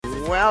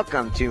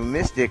Welcome to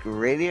Mystic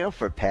Radio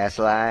for Past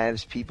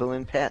Lives, People,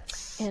 and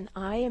Pets. And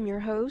I am your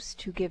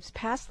host who gives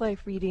past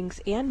life readings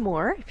and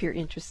more, if you're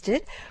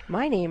interested.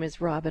 My name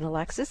is Robin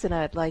Alexis, and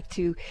I'd like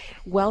to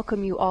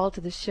welcome you all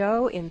to the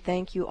show and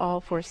thank you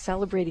all for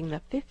celebrating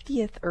the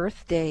 50th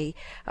Earth Day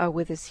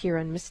with us here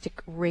on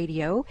Mystic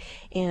Radio.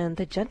 And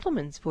the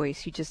gentleman's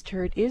voice you just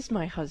heard is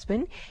my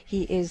husband.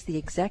 He is the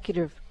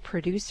executive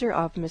producer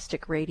of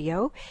Mystic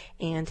Radio,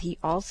 and he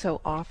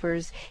also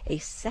offers a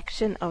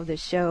section of the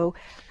show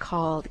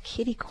called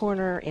Kitty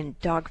Corner and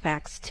Dog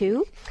Facts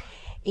 2.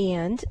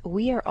 And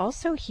we are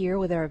also here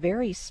with our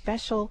very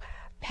special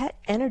pet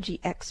energy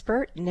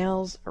expert,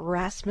 Nels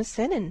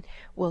Rasmussen, and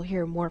we'll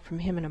hear more from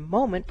him in a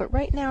moment. But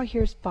right now,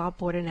 here's Bob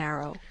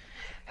Bordenaro.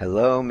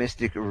 Hello,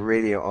 Mystic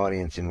Radio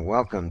audience, and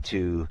welcome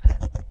to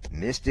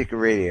Mystic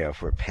Radio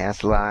for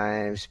Past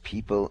Lives,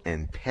 People,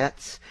 and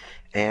Pets.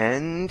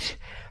 And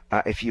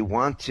if you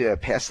want a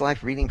past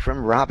life reading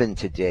from Robin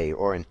today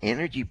or an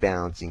energy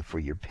balancing for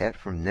your pet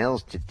from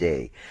Nels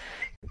today,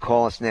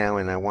 call us now.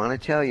 And I want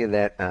to tell you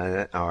that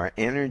our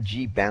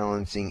energy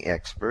balancing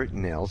expert,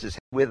 Nels, is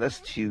with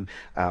us to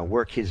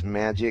work his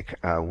magic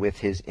with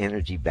his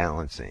energy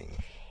balancing.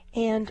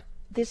 And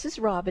this is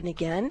Robin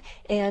again,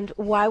 and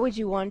why would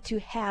you want to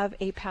have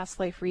a past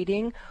life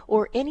reading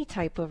or any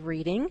type of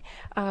reading?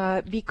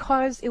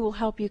 Because it will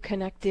help you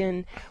connect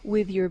in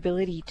with your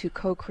ability to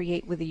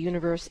co-create with the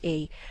universe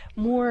a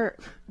more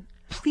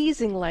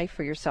pleasing life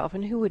for yourself,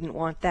 and who wouldn't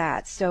want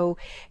that? So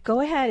go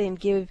ahead and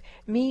give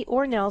me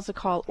or Nels a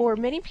call, or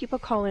many people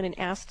call in and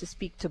ask to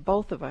speak to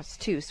both of us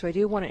too, so I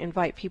do want to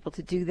invite people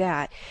to do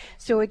that.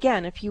 So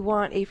again, if you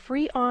want a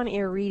free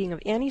on-air reading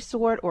of any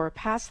sort or a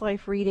past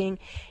life reading,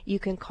 you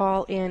can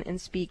call in and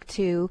speak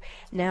to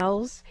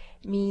Nels,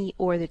 me,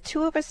 or the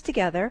two of us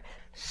together.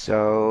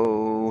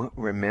 So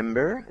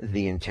remember,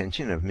 the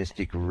intention of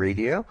Mystic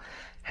Radio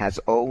has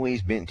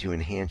always been to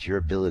enhance your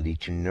ability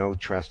to know,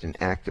 trust,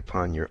 and act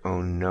upon your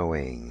own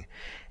knowing.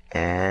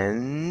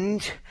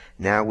 And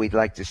now we'd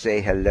like to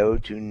say hello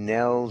to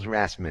Nels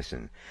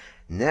Rasmussen.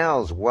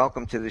 Nels,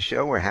 welcome to the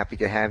show. We're happy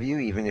to have you,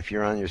 even if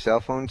you're on your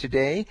cell phone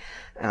today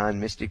on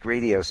Mystic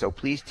Radio. So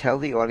please tell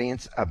the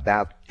audience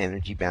about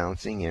energy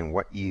balancing and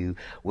what you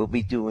will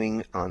be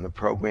doing on the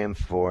program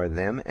for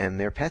them and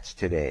their pets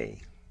today.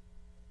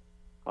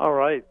 All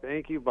right.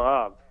 Thank you,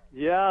 Bob.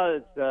 Yeah,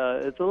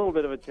 it's a little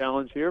bit of a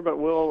challenge here, but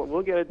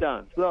we'll get it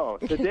done. So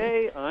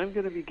today I'm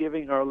going to be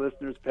giving our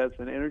listeners' pets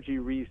an energy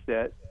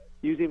reset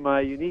using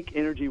my unique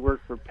energy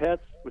work for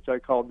pets, which I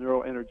call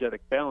neuroenergetic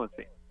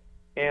balancing.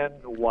 And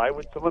why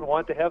would someone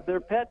want to have their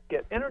pet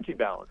get energy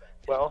balance?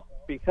 Well,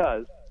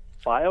 because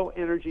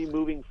bioenergy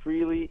moving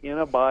freely in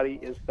a body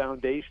is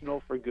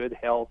foundational for good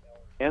health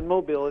and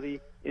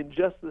mobility in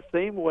just the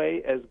same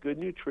way as good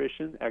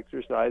nutrition,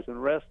 exercise,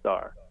 and rest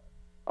are.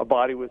 A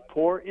body with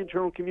poor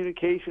internal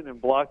communication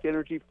and blocked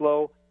energy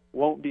flow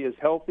won't be as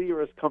healthy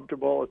or as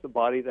comfortable as a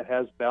body that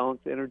has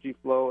balanced energy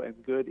flow and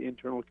good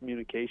internal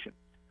communication.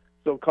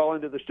 So call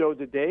into the show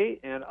today,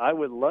 and I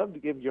would love to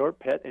give your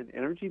pet an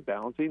energy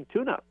balancing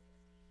tune-up.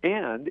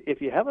 And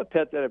if you have a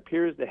pet that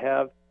appears to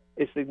have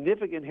a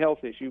significant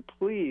health issue,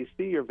 please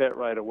see your vet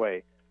right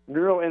away.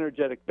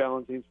 Neuroenergetic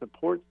balancing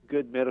supports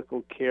good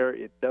medical care.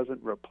 It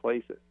doesn't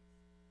replace it.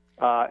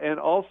 And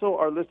also,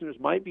 our listeners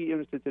might be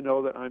interested to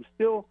know that I'm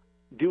still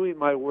doing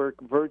my work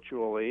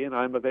virtually, and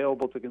I'm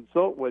available to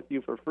consult with you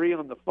for free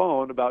on the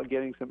phone about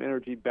getting some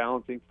energy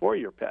balancing for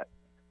your pet.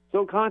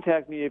 So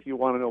contact me if you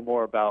want to know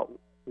more about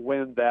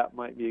when that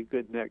might be a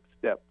good next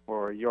step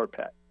for your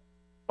pet.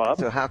 Bob?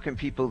 So how can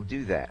people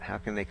do that? How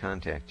can they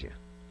contact you?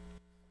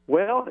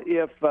 Well,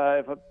 if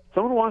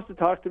someone wants to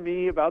talk to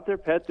me about their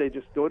pet, they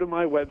just go to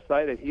my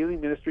website at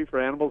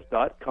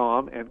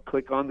healingministryforanimals.com and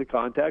click on the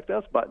Contact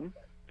Us button,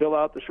 fill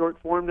out the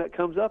short form that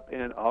comes up,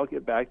 and I'll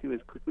get back to you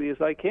as quickly as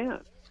I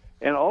can.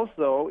 And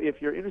also, if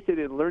you're interested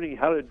in learning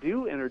how to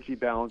do energy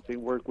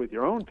balancing work with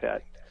your own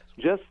pet,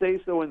 just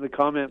say so in the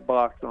comment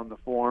box on the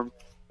form,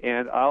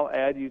 and I'll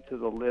add you to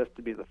the list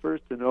to be the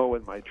first to know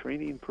when my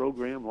training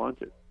program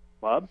launches.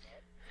 Bob?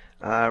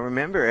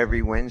 Remember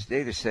every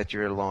Wednesday to set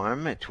your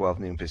alarm at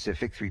 12 noon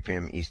Pacific, 3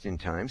 p.m. Eastern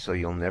Time, so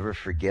you'll never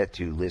forget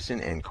to listen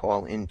and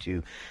call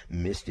into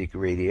Mystic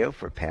Radio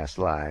for Past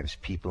Lives,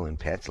 People, and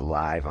Pets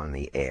live on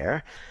the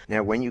air.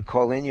 Now, when you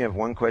call in, you have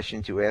one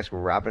question to ask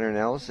Robin or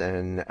Nels,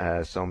 and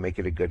so make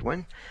it a good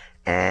one.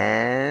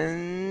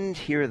 And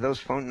here are those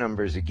phone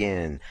numbers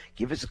again.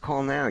 Give us a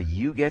call now.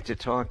 You get to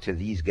talk to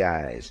these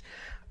guys.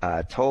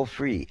 Toll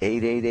free,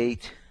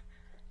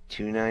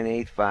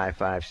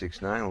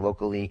 888-298-5569,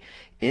 locally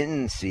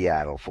in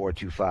Seattle,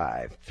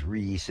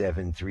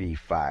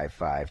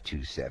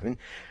 425-373-5527.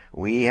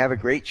 We have a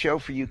great show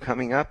for you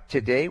coming up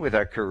today with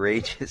our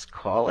courageous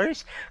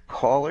callers.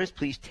 Callers,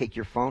 please take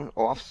your phone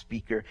off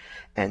speaker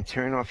and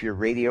turn off your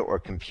radio or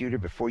computer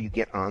before you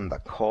get on the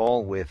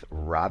call with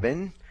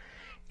Robin.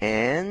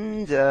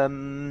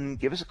 And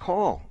give us a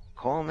call.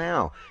 Call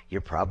now. You're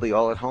probably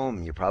all at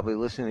home. You're probably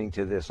listening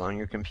to this on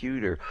your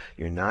computer.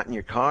 You're not in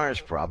your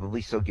cars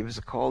probably, so give us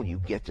a call. You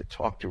get to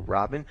talk to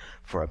Robin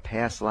for a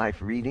past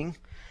life reading.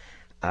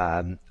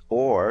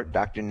 or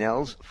Dr.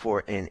 Nels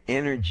for an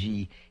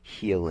energy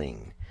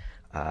healing.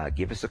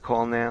 Give us a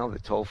call now. The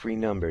toll-free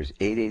number is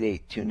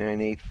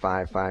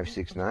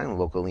 888-298-5569,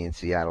 locally in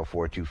Seattle,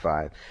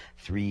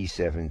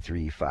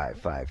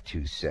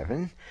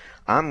 425-373-5527.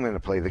 I'm going to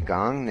play the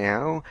gong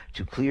now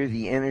to clear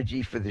the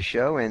energy for the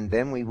show, and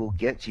then we will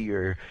get to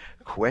your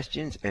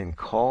questions and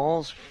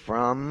calls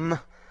for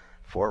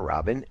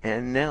Robin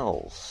and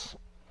Nels.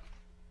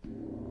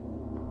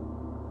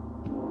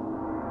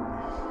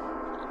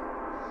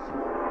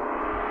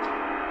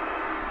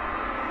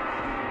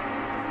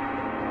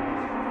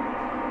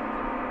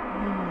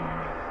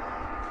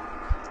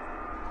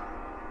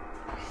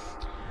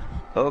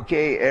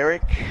 Okay,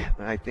 Eric,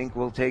 I think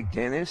we'll take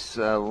Dennis,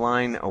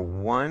 line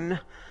 1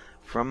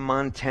 from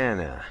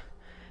Montana.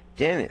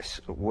 Dennis,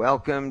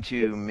 welcome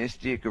to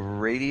Mystic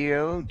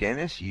Radio.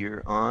 Dennis,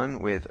 you're on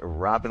with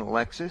Robin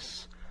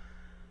Alexis.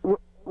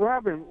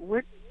 Robin,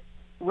 what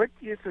do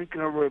you think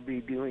I will be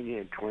doing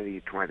in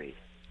 2020?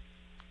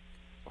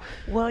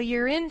 Well,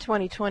 you're in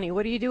 2020.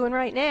 What are you doing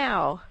right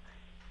now?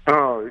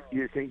 Oh,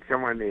 you think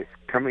someone is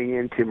coming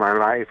into my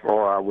life,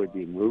 or I would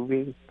be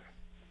moving?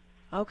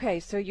 Okay,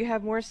 so you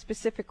have more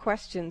specific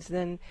questions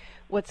than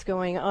what's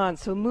going on.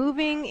 So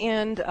moving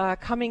and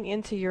coming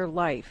into your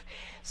life.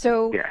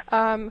 So Yeah.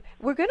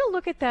 we're going to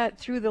look at that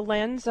through the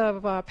lens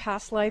of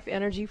past life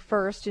energy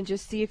first, and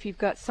just see if you've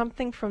got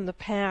something from the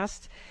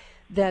past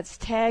that's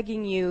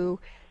tagging you,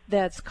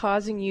 that's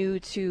causing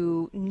you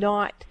to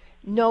not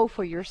know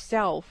for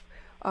yourself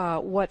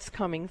what's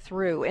coming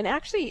through. And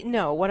actually,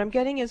 no, what I'm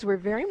getting is we're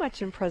very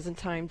much in present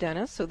time,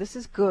 Dennis, so this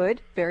is good,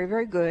 very,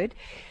 very good.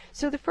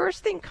 So the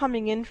first thing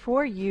coming in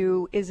for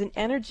you is an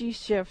energy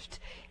shift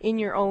in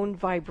your own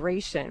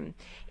vibration.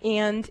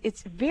 And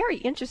it's very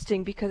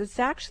interesting because it's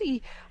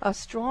actually a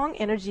strong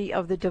energy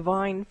of the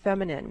divine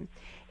feminine.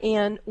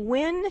 And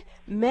when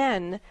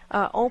men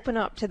open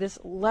up to this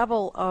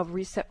level of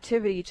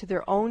receptivity to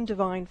their own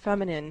divine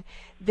feminine,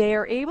 they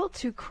are able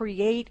to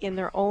create in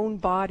their own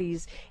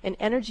bodies an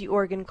energy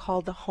organ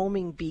called the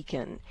homing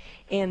beacon.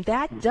 And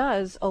that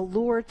does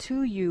allure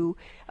to you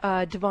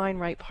divine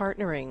right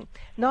partnering,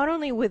 not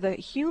only with a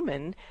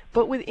human,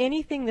 but with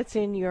anything that's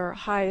in your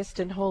highest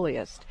and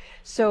holiest.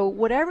 So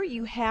whatever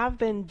you have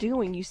been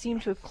doing, you seem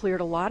to have cleared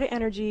a lot of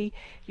energy,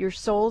 your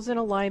soul's in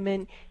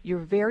alignment, you're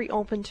very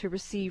open to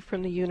receive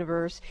from the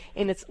universe,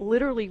 and it's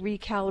literally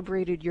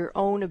recalibrated your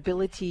own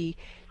ability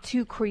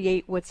to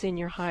create what's in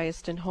your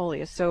highest and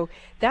holiest. So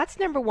that's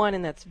number one,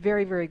 and that's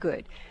very, very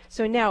good.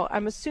 So now,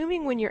 I'm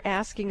assuming when you're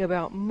asking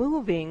about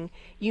moving,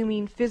 you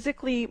mean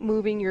physically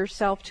moving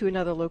yourself to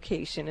another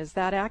location. Is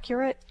that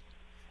accurate?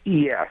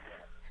 Yes.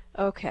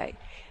 Okay.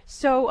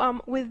 So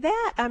with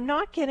that, I'm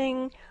not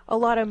getting a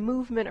lot of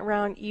movement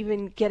around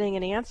even getting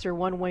an answer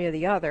one way or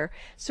the other.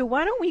 So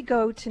why don't we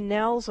go to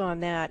Nels on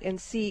that and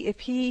see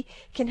if he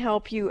can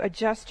help you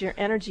adjust your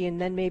energy,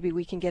 and then maybe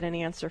we can get an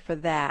answer for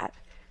that.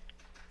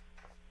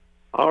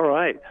 All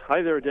right.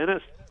 Hi there,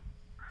 Dennis.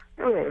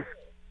 Hello.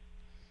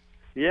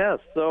 Yes.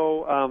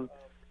 So,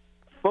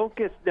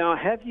 focus now.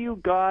 Have you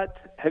got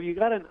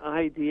an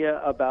idea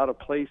about a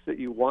place that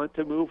you want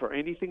to move, or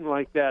anything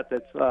like that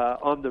that's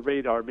on the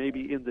radar,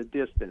 maybe in the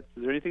distance?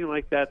 Is there anything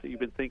like that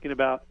you've been thinking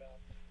about?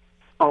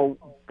 Oh,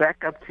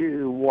 back up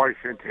to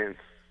Washington.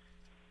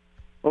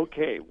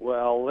 Okay.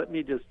 Well, let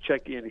me just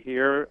check in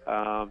here.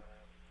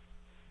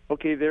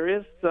 Okay, there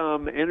is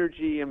some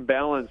energy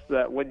imbalance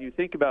that when you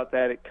think about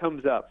that, it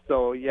comes up.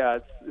 So, yeah,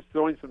 it's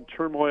throwing some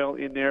turmoil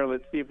in there.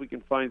 Let's see if we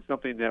can find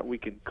something that we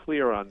can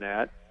clear on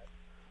that.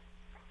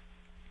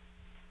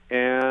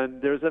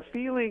 And there's a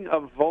feeling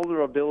of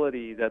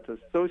vulnerability that's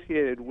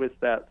associated with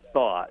that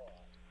thought.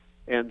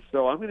 And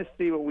so I'm going to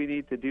see what we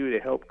need to do to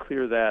help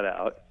clear that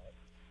out.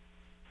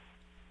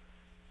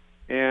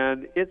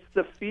 And it's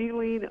the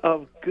feeling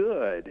of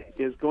good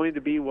is going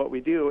to be what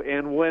we do.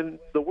 And when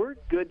the word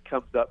good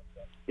comes up,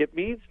 it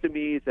means to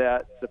me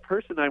that the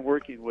person I'm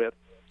working with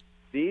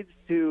needs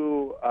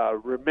to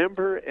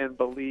remember and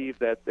believe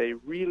that they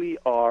really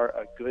are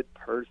a good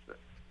person.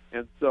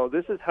 And so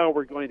this is how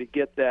we're going to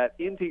get that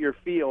into your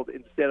field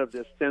instead of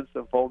this sense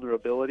of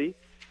vulnerability,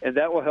 and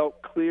that will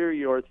help clear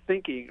your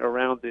thinking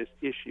around this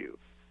issue.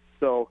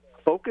 So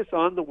focus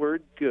on the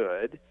word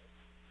good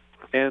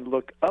and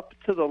look up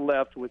to the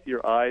left with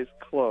your eyes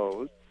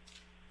closed.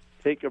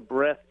 Take a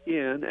breath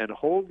in and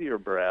hold your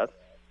breath.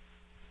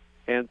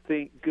 And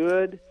think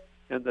good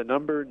and the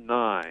number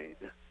 9.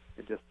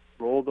 And just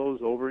roll those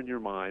over in your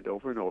mind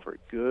over and over.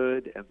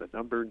 Good and the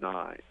number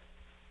 9.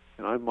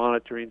 And I'm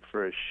monitoring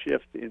for a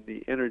shift in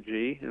the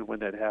energy. And when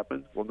that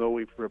happens, we'll know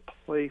we've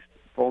replaced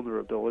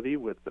vulnerability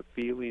with the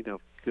feeling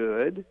of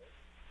good.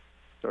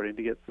 Starting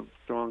to get some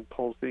strong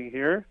pulsing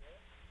here.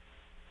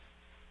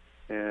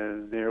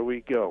 And there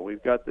we go.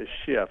 We've got the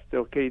shift.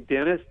 Okay,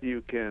 Dennis,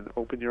 you can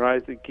open your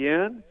eyes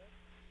again.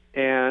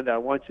 And I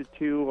want you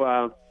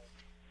to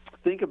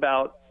think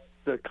about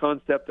the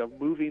concept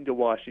of moving to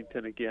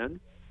Washington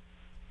again.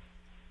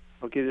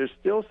 Okay, there's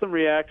still some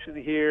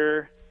reaction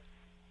here,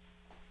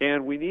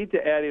 and we need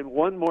to add in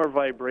one more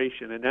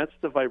vibration, and that's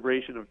the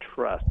vibration of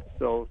trust.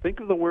 So think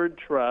of the word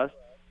trust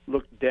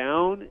look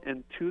down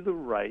and to the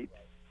right,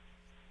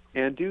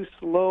 and do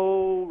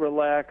slow,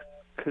 relaxed,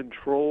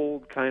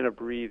 controlled kind of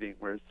breathing,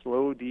 where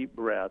slow, deep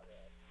breaths,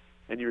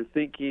 and you're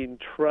thinking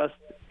trust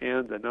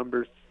and the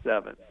number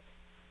 7.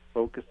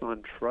 Focus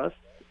on trust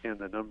and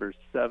the number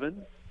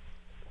 7.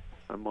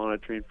 I'm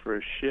monitoring for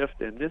a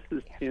shift, and this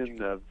is in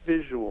the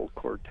visual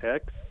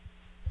cortex,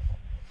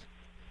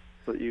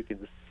 so that you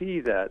can see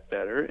that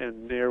better.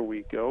 And there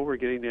we go. We're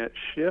getting that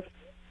shift.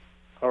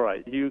 All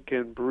right, you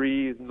can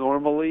breathe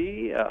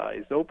normally,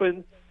 eyes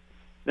open.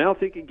 Now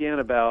think again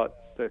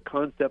about the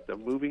concept of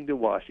moving to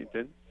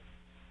Washington.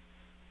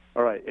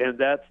 All right, and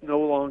that's no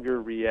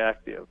longer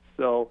reactive.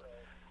 So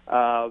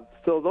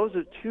those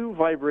are 2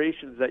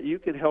 vibrations that you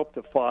can help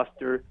to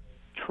foster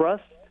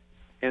trust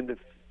and the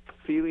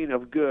feeling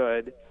of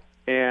good.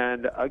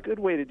 And a good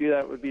way to do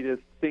that would be to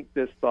think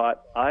this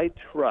thought: I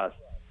trust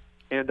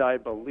and I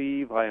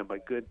believe I am a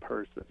good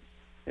person.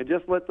 And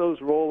just let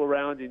those roll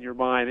around in your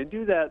mind, and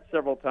do that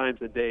several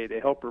times a day to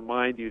help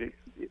remind you to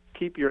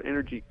keep your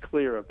energy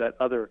clear of that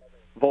other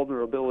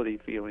vulnerability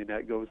feeling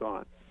that goes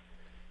on.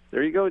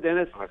 There you go,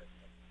 Dennis.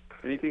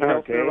 Anything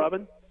else there,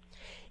 Robin?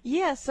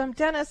 Yes,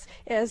 Dennis,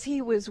 as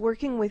he was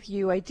working with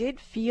you, I did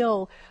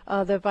feel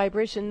the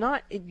vibration,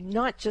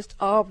 not just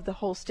of the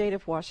whole state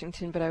of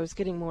Washington, but I was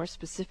getting more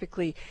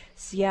specifically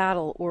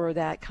Seattle or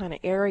that kind of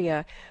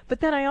area. But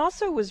then I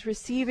also was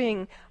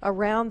receiving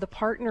around the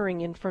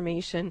partnering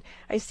information.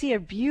 I see a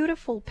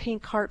beautiful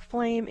pink heart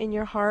flame in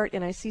your heart,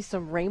 and I see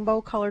some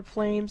rainbow-colored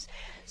flames.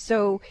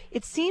 So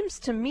it seems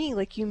to me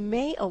like you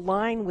may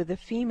align with a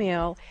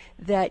female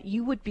that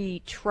you would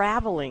be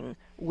traveling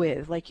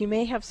with, like you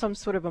may have some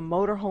sort of a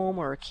motorhome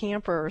or a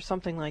camper or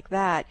something like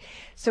that.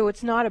 So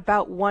it's not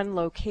about one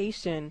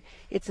location,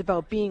 it's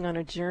about being on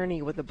a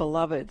journey with a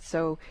beloved.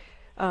 So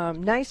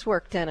nice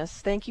work, Dennis.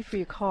 Thank you for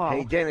your call.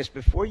 Hey, Dennis,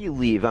 before you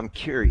leave, I'm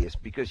curious,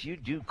 because you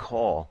do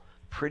call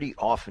pretty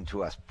often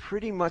to us,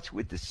 pretty much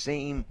with the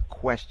same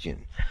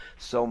question.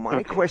 So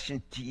my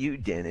question to you,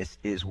 Dennis,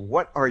 is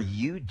what are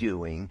you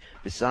doing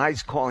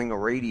besides calling a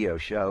radio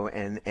show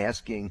and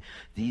asking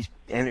these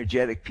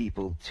energetic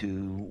people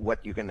to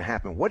what you're going to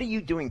happen? What are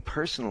you doing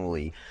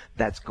personally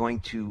that's going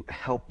to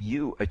help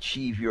you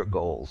achieve your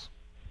goals?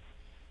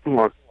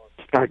 Well,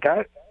 I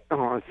got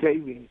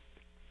saving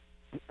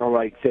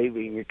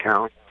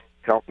account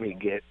help me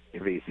get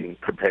everything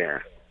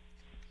prepared.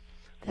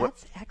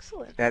 That's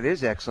excellent. That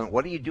is excellent.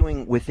 What are you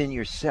doing within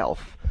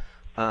yourself?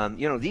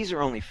 These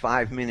are only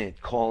 5-minute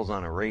calls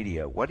on a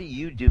radio. What are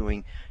you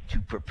doing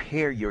to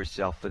prepare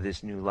yourself for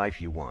this new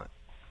life you want?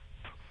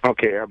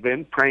 Okay, I've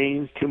been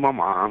praying to my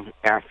mom,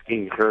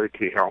 asking her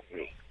to help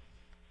me.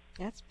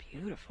 That's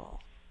beautiful.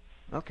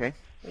 Okay.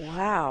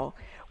 Wow.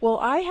 Well,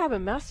 I have a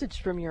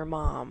message from your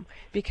mom,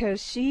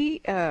 because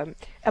she, a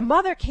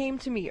mother came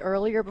to me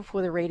earlier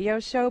before the radio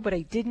show, but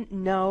I didn't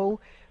know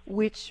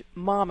which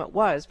mom it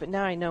was, but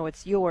now I know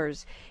it's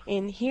yours.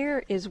 And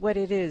here is what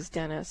it is,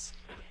 Dennis.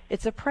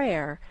 It's a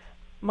prayer.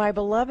 My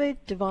beloved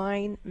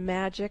divine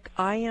magic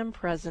I am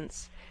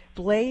presence,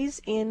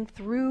 blaze in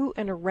through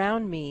and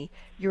around me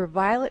your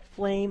violet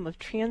flame of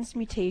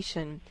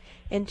transmutation,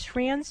 and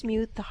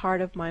transmute the heart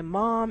of my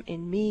mom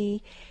and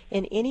me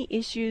and any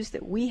issues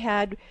that we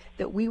had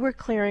that we were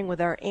clearing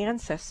with our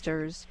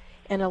ancestors,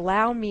 and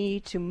allow me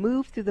to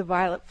move through the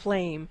violet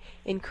flame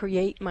and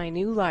create my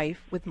new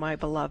life with my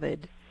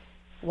beloved.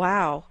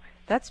 Wow,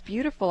 that's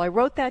beautiful. I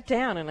wrote that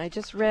down and I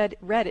just read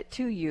it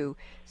to you.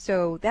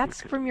 So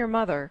that's from your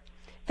mother.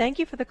 Thank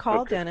you for the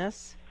call,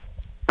 Dennis.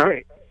 All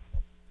right.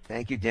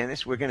 Thank you,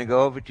 Dennis. We're going to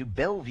go over to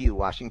Bellevue,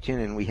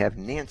 Washington, and we have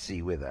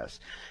Nancy with us.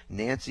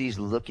 Nancy's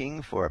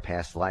looking for a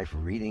past life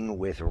reading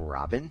with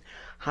Robin.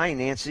 Hi,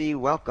 Nancy.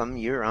 Welcome.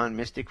 You're on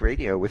Mystic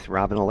Radio with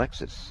Robin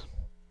Alexis.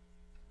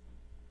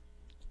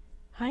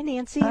 Hi,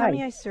 Nancy. Hi. How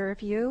may I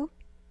serve you?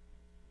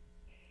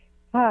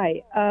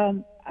 Hi.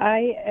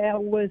 I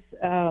was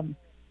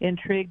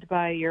intrigued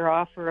by your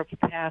offer of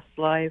past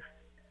life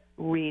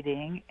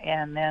reading,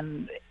 and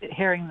then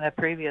hearing the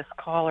previous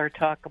caller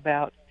talk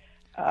about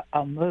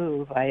a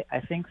move. I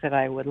think that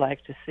I would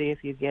like to see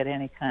if you get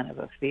any kind of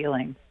a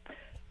feeling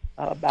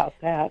about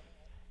that.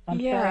 I'm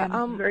sorry,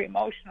 I'm very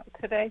emotional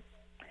today.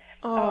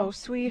 Oh,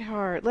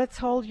 sweetheart, let's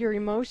hold your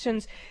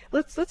emotions.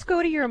 Let's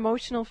go to your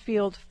emotional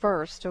field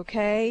first,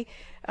 okay?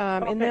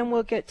 And then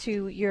we'll get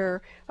to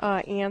your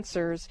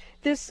answers.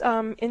 This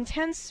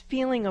intense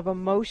feeling of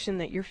emotion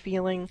that you're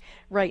feeling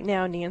right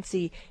now,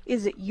 Nancy,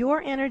 is it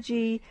your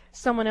energy,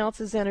 someone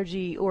else's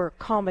energy, or a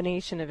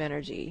combination of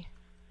energy?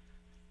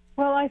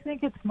 Well, I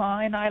think it's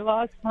mine. I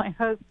lost my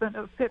husband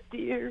of 50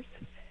 years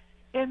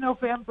in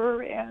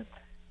November, and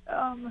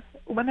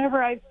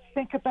whenever I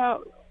think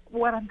about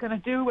what I'm going to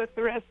do with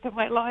the rest of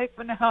my life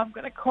and how I'm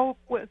going to cope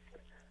with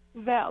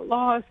that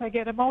loss, I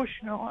get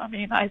emotional. I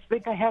mean, I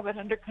think I have it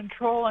under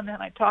control, and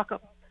then I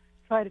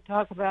try to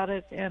talk about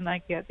it, and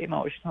I get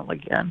emotional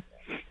again.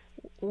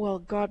 Well,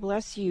 God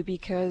bless you,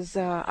 because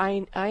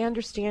I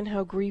understand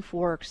how grief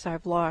works.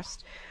 I've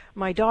lost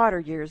my daughter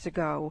years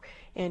ago.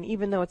 And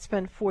even though it's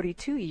been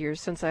 42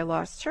 years since I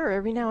lost her,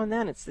 every now and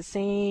then it's the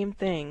same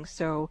thing.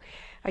 So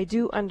I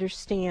do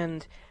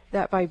understand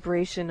that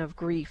vibration of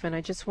grief, and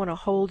I just want to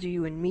hold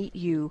you and meet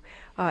you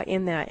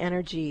in that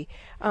energy.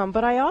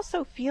 But I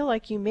also feel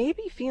like you may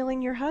be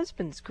feeling your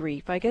husband's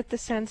grief. I get the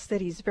sense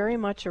that he's very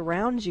much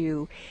around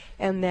you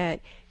and that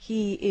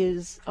he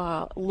is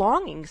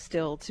longing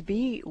still to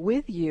be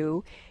with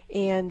you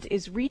and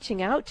is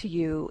reaching out to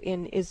you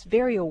and is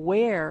very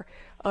aware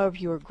of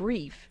your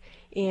grief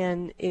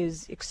and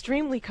is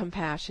extremely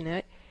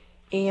compassionate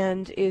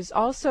and is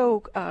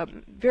also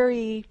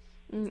very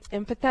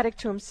empathetic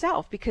to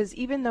himself, because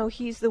even though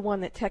he's the one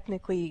that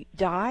technically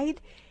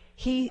died,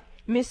 he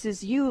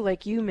misses you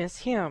like you miss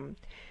him.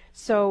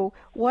 So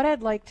what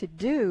I'd like to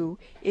do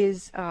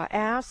is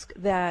ask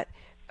that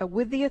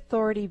with the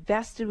authority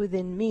vested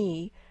within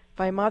me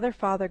by Mother,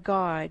 Father,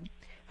 God,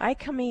 I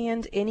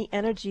command any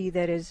energy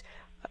that is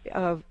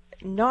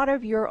not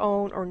of your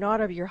own or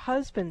not of your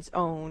husband's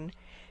own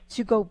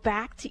to go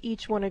back to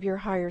each one of your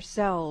higher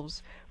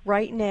selves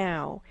right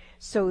now,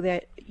 so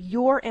that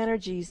your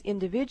energies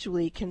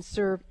individually can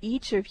serve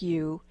each of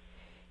you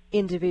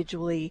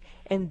individually,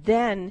 and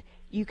then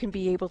you can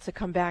be able to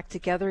come back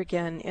together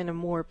again in a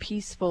more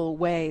peaceful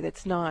way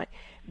that's not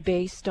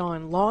based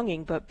on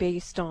longing but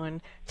based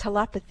on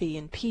telepathy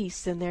and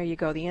peace. And there you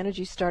go, the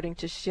energy's starting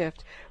to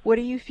shift. What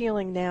are you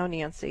feeling now,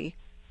 Nancy?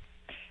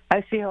 I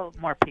feel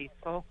more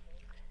peaceful.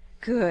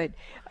 Good.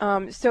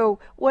 So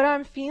what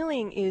I'm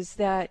feeling is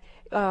that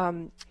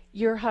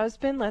your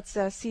husband, let's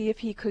see if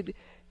he could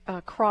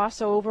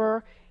cross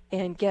over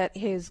and get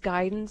his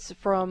guidance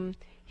from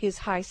his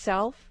high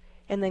self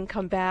and then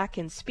come back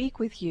and speak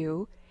with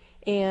you.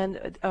 And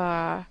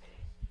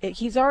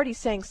he's already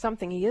saying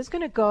something. He is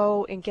going to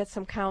go and get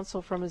some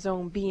counsel from his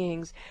own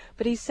beings,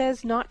 but he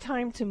says not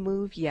time to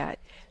move yet.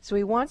 So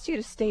he wants you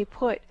to stay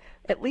put,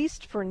 at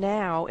least for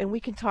now, and we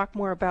can talk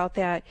more about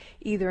that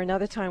either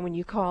another time when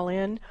you call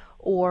in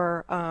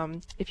or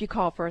if you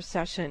call for a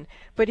session.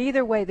 But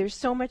either way, there's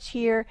so much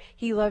here.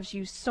 He loves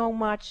you so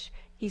much.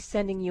 He's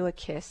sending you a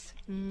kiss.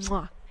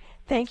 Mwah.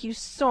 Thank you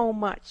so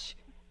much,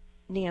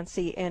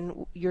 Nancy,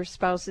 and your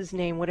spouse's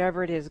name,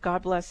 whatever it is.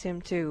 God bless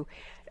him too.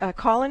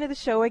 Call into the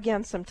show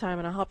again sometime,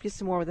 and I'll help you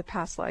some more with the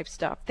past life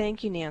stuff.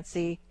 Thank you,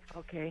 Nancy.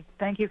 Okay.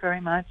 Thank you very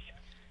much.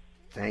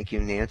 Thank you,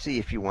 Nancy.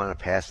 If you want a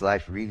past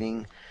life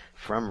reading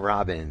from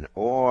Robin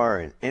or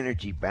an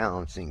energy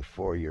balancing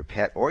for your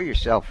pet or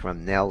yourself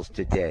from Nels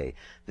today,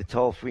 the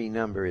toll-free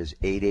number is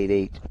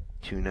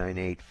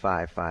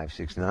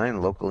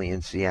 888-298-5569, locally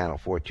in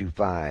Seattle,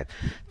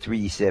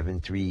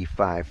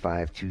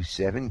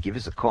 425-373-5527. Give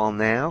us a call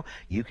now.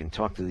 You can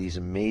talk to these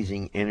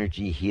amazing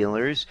energy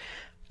healers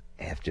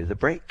after the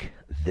break.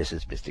 This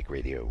is Mystic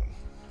Radio.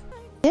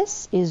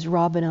 This is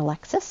Robin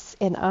Alexis,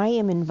 and I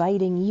am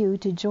inviting you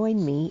to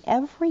join me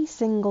every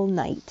single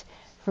night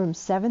from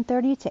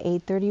 7:30 to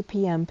 8:30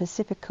 p.m.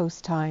 Pacific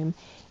Coast Time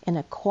in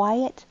a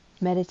quiet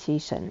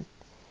meditation.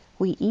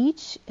 We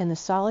each, in the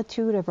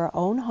solitude of our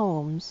own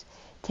homes,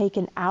 take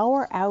an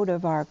hour out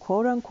of our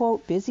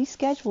quote-unquote busy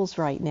schedules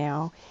right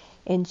now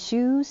and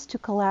choose to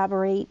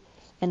collaborate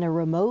in a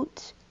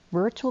remote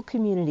virtual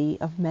community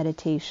of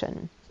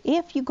meditation.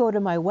 If you go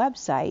to my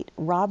website,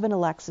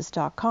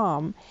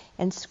 robinalexis.com,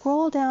 and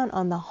scroll down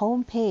on the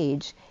home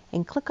page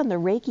and click on the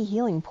Reiki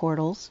healing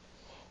portals,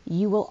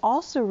 you will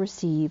also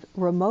receive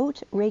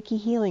remote Reiki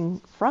healing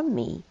from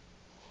me.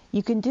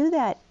 You can do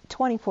that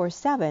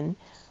 24/7,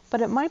 but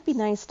it might be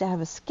nice to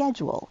have a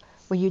schedule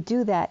where you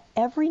do that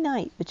every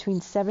night between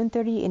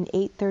 7:30 and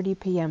 8:30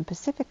 p.m.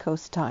 Pacific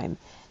Coast Time,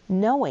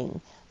 knowing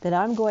that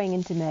I'm going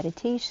into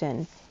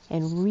meditation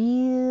and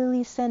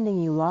really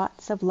sending you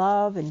lots of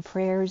love and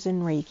prayers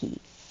and Reiki.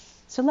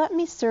 So let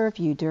me serve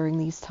you during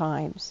these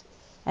times,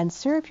 and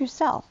serve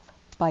yourself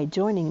by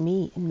joining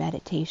me in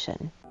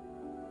meditation.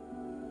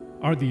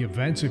 Are the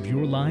events of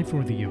your life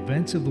or the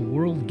events of the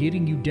world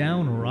getting you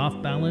down or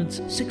off balance?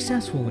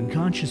 Successful and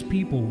conscious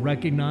people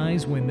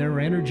recognize when their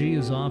energy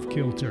is off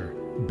kilter.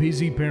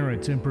 Busy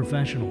parents and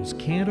professionals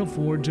can't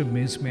afford to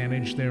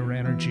mismanage their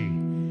energy.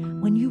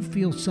 When you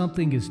feel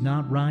something is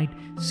not right,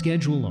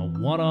 schedule a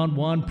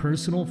one-on-one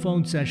personal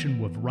phone session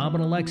with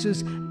Robin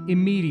Alexis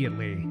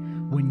immediately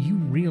when you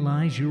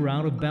realize you're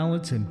out of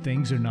balance and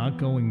things are not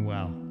going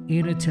well.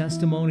 In a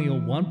testimonial,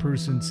 one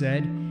person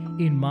said,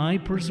 "In my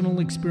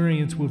personal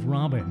experience with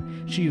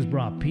Robin, she has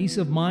brought peace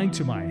of mind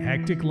to my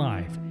hectic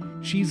life.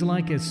 She's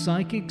like a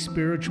psychic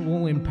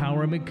spiritual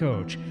empowerment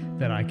coach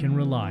that I can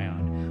rely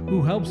on,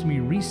 who helps me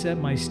reset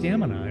my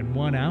stamina in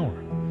 1 hour."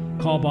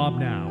 Call Bob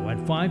now at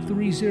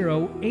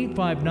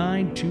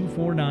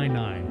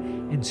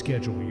 530-859-2499 and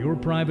schedule your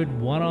private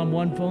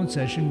one-on-one phone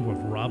session with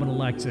Robin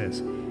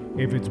Alexis.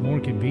 If it's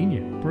more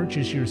convenient,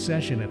 purchase your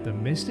session at the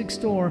Mystic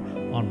Store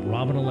on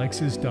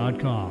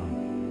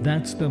robinalexis.com.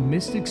 That's the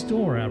Mystic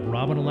Store at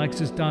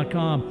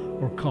robinalexis.com,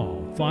 or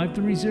call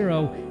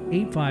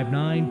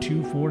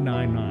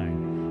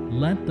 530-859-2499.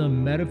 Let the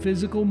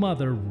metaphysical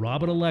mother,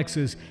 Robin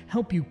Alexis,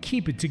 help you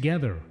keep it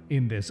together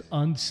in this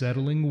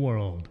unsettling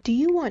world. Do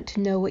you want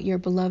to know what your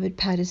beloved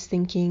pet is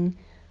thinking,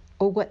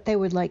 or what they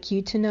would like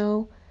you to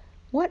know?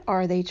 What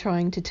are they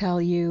trying to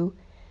tell you?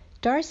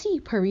 Darcy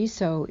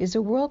Pariso is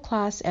a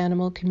world-class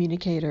animal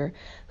communicator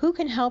who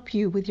can help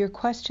you with your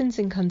questions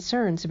and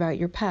concerns about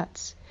your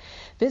pets.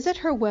 Visit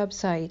her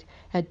website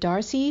at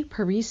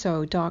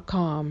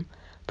darcypariso.com.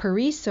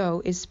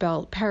 Pariso is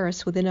spelled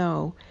Paris with an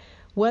O.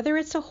 Whether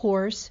it's a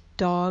horse,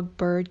 dog,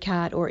 bird,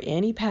 cat, or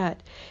any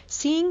pet,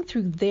 seeing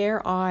through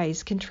their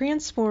eyes can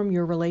transform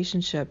your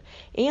relationship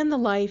and the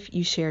life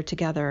you share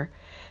together.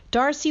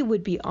 Darcy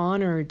would be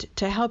honored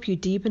to help you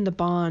deepen the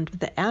bond with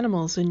the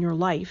animals in your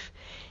life.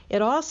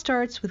 It all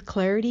starts with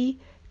clarity,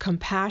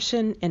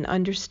 compassion, and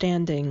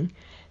understanding.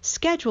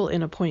 Schedule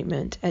an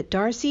appointment at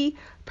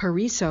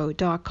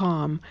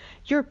darcypariso.com.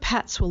 Your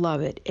pets will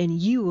love it, and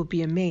you will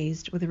be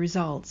amazed with the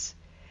results.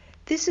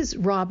 This is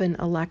Robin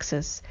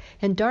Alexis,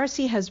 and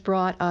Darcy has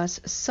brought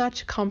us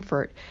such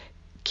comfort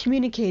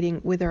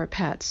communicating with our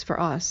pets for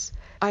us.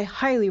 I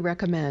highly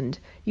recommend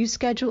you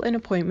schedule an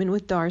appointment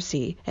with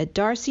Darcy at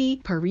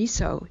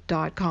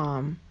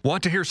darcypariso.com.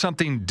 Want to hear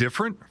something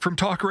different from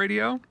talk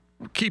radio?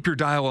 Keep your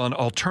dial on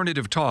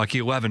Alternative Talk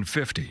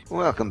 1150.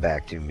 Welcome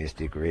back to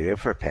Mystic Radio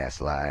for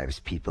Past Lives,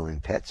 People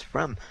and Pets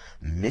from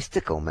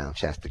mystical Mount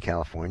Shasta,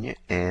 California,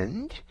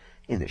 and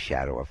in the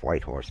shadow of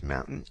Whitehorse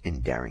Mountain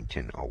in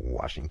Darrington,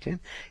 Washington.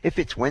 If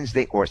it's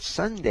Wednesday or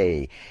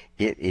Sunday,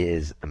 it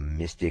is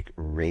Mystic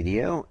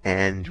Radio.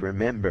 And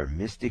remember,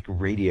 Mystic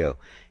Radio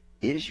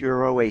is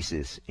your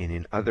oasis in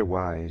an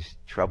otherwise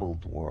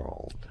troubled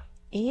world.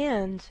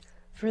 And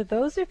for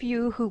those of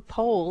you who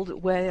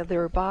polled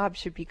whether Bob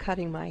should be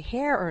cutting my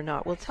hair or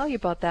not, we'll tell you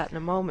about that in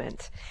a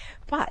moment.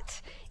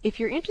 But if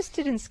you're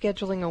interested in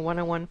scheduling a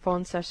one-on-one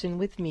phone session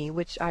with me,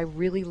 which I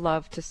really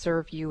love to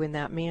serve you in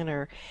that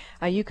manner,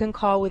 you can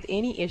call with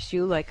any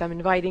issue, like I'm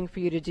inviting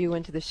for you to do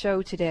into the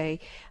show today,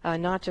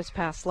 not just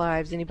past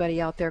lives. Anybody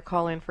out there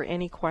call in for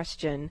any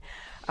question.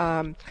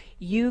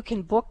 You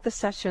can book the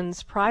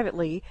sessions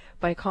privately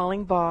by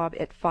calling Bob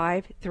at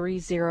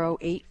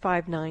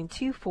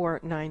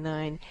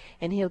 530-859-2499,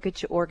 and he'll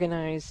get you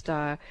organized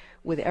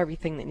with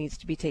everything that needs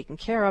to be taken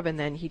care of, and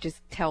then he just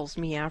tells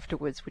me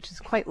afterwards, which is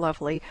quite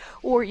lovely.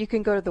 Or you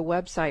can go to the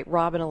website,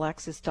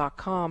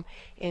 robinalexis.com,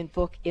 and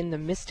book in the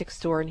Mystic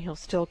Store, and he'll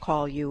still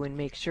call you and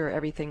make sure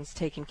everything's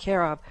taken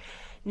care of.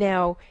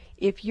 Now,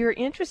 if you're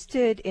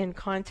interested in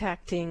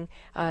contacting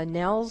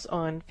Nels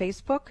on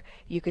Facebook,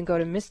 you can go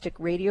to Mystic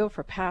Radio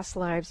for Past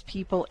Lives,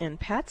 People, and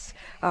Pets.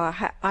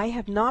 I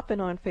have not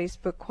been on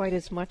Facebook quite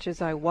as much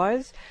as I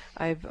was.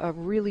 I've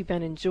really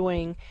been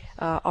enjoying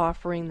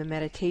offering the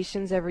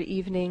meditations every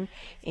evening,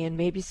 and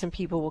maybe some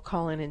people will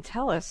call in and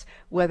tell us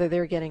whether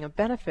they're getting a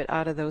benefit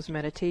out of those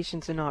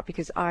meditations or not,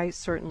 because I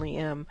certainly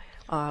am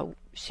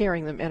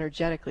sharing them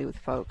energetically with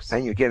folks.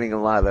 And you're getting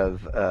a lot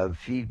of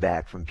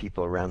feedback from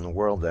people around the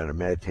world that are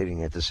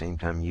meditating at the same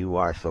time you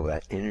are, so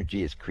that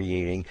energy is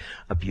creating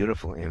a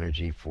beautiful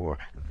energy for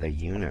the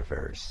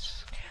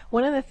universe.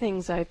 One of the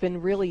things I've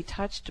been really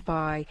touched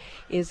by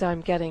is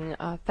I'm getting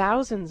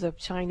thousands of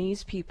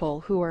Chinese people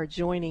who are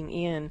joining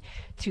in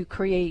to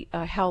create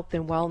health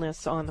and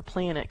wellness on the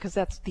planet, because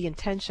that's the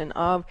intention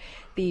of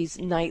these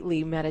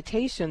nightly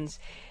meditations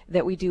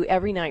that we do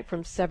every night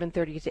from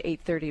 7:30 to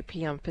 8:30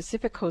 p.m.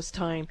 Pacific Coast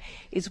time,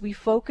 is we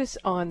focus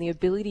on the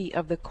ability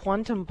of the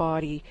quantum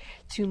body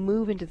to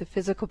move into the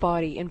physical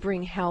body and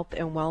bring health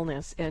and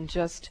wellness, and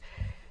just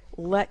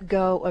let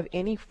go of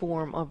any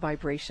form of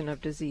vibration of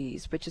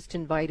disease, but just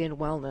invite in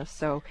wellness.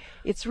 So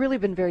it's really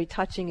been very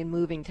touching and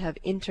moving to have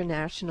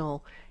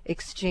international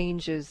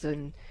exchanges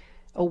and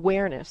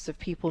awareness of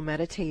people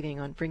meditating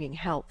on bringing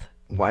health.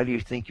 Why do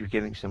you think you're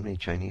getting so many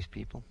Chinese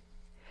people?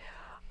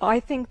 I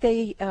think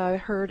they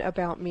heard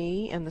about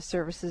me and the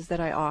services that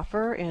I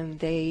offer, and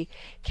they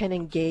can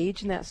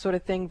engage in that sort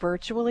of thing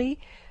virtually.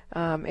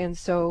 And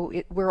so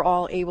we're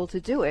all able to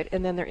do it,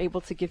 and then they're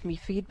able to give me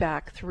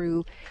feedback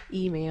through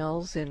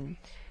emails and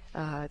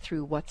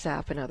through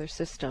WhatsApp and other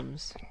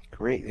systems.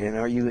 Great. And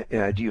are you?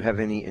 Do you have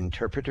any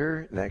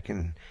interpreter that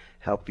can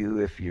help you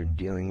if you're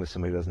dealing with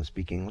somebody who doesn't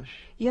speak English?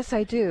 Yes,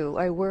 I do.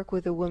 I work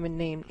with a woman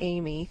named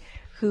Amy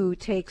who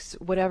takes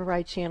whatever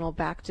I channel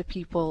back to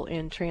people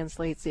and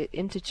translates it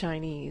into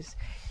Chinese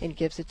and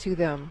gives it to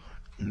them.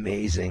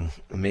 Amazing,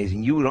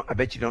 amazing. I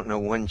bet you don't know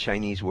one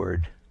Chinese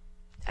word.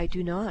 I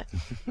do not.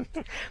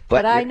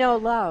 But I know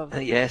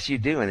love. Yes, you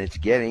do, and it's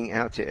getting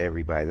out to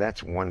everybody.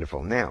 That's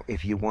wonderful. Now,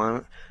 if you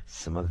want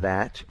some of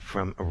that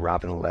from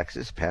Robin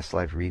Alexis, past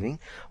life reading,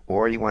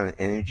 or you want an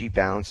energy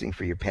balancing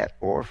for your pet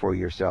or for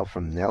yourself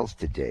from Nels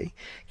today,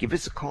 give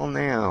us a call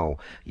now.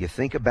 You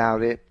think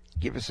about it,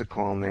 give us a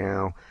call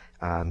now.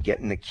 Get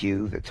in the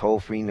queue. The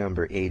toll-free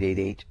number,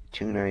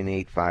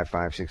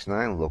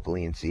 888-298-5569,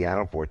 locally in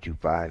Seattle,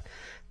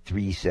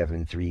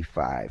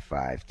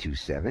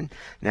 373-5527.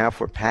 Now,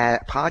 for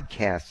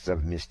podcasts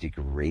of Mystic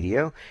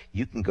Radio,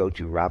 you can go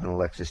to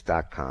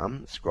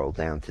robinalexis.com, scroll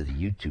down to the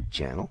YouTube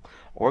channel,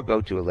 or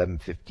go to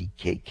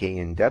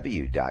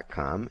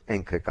 1150kknw.com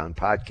and click on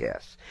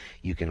podcasts.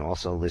 You can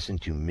also listen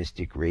to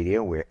Mystic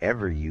Radio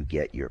wherever you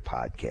get your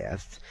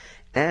podcasts,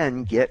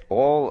 and get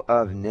all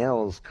of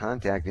Nels'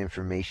 contact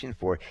information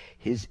for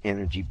his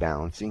energy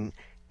balancing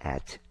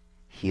at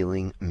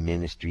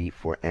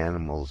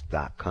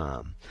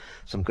healingministryforanimals.com.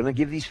 So I'm going to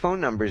give these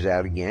phone numbers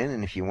out again,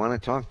 and if you want to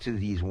talk to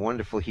these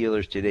wonderful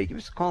healers today, give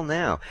us a call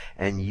now,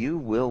 and you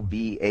will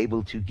be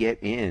able to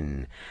get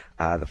in.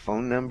 The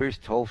phone numbers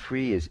toll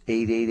free is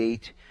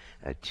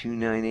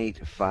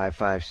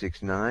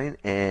 888-298-5569,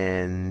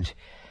 and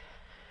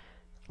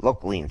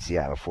locally in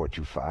Seattle,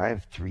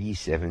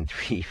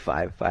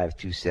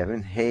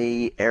 425-373-5527.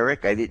 Hey,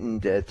 Eric, I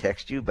didn't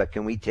text you, but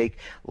can we take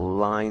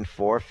line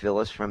 4,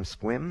 Phyllis from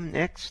Squim,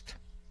 next?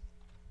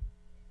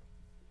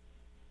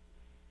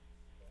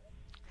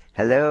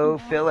 Hello,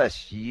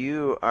 Phyllis.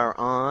 You are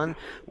on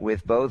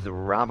with both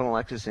Robin,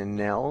 Alexis, and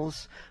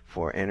Nels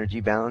for energy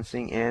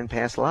balancing and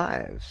past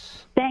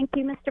lives. Thank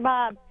you, Mr.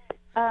 Bob.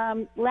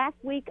 Last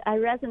week, I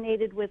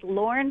resonated with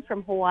Lauren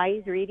from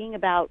Hawaii's reading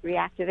about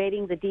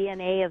reactivating the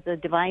DNA of the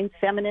divine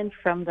feminine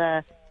from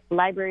the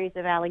libraries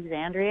of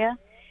Alexandria.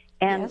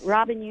 And Yes.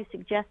 Robin, you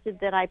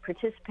suggested that I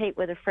participate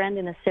with a friend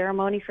in a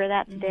ceremony for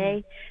that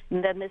today.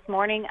 And then this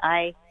morning,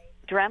 I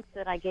dreamt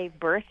that I gave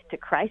birth to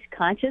Christ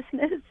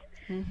consciousness.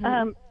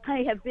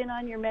 I have been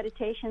on your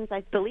meditations,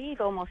 I believe,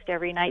 almost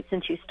every night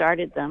since you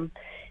started them.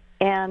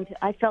 And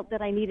I felt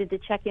that I needed to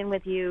check in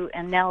with you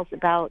and Nels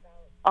about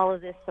all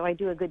of this so I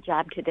do a good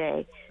job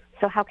today.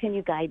 So how can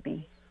you guide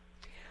me?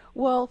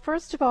 Well,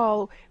 first of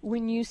all,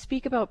 when you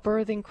speak about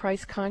birthing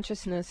Christ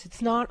consciousness,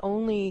 it's not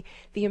only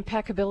the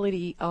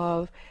impeccability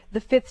of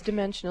the fifth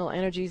dimensional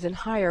energies and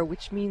higher,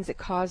 which means it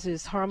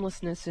causes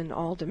harmlessness in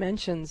all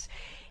dimensions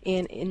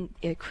and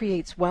it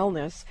creates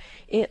wellness.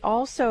 It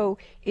also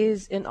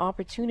is an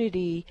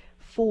opportunity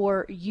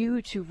for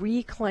you to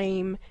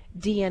reclaim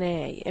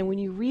DNA. And when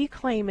you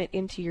reclaim it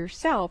into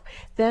yourself,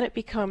 then it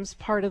becomes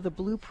part of the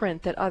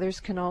blueprint that others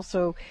can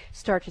also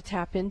start to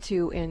tap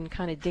into and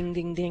kind of ding,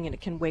 ding, ding, and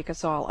it can wake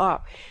us all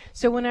up.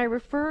 So when I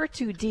refer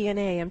to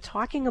DNA, I'm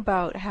talking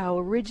about how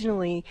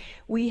originally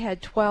we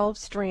had 12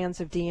 strands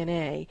of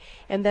DNA.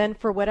 And then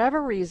for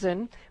whatever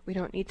reason, we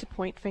don't need to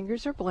point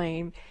fingers or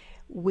blame,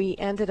 we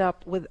ended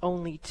up with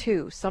only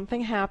 2.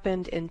 Something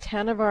happened and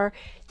 10 of our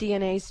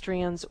DNA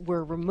strands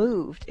were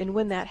removed. And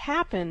when that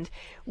happened,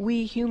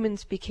 we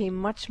humans became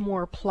much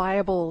more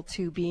pliable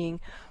to being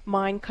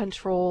mind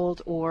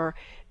controlled or,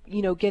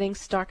 you know, getting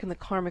stuck in the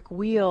karmic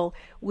wheel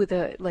with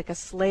a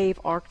slave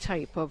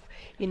archetype of,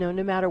 you know,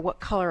 no matter what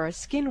color our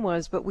skin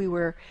was, but we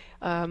were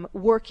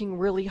working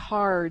really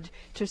hard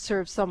to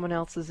serve someone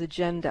else's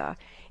agenda.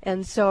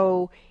 And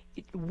so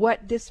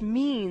what this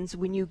means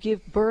when you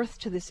give birth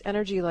to this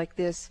energy like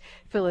this,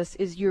 Phyllis,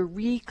 is you're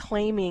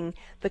reclaiming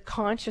the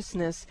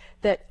consciousness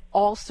that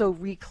also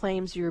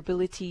reclaims your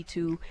ability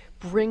to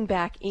bring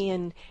back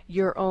in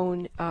your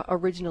own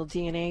original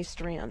DNA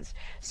strands.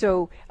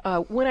 So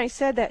when I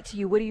said that to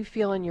you, what do you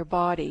feel in your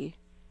body?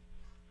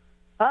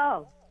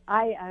 Oh,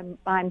 I'm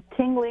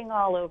tingling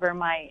all over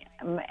and I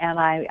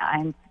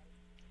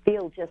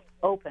feel just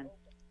open.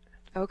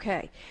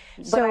 Okay.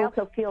 But I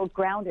also feel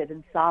grounded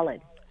and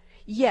solid.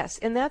 Yes,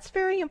 and that's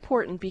very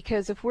important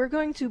because if we're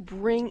going to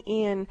bring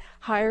in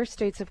higher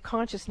states of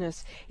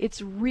consciousness,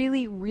 it's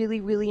really, really,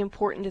 really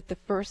important that the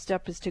first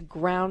step is to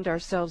ground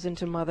ourselves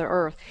into Mother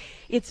Earth.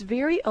 It's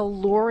very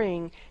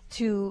alluring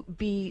to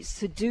be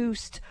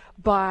seduced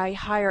by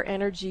higher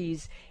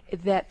energies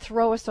that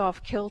throw us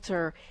off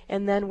kilter,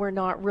 and then we're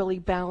not really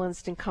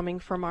balanced and coming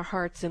from our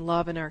hearts and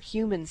love and our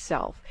human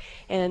self.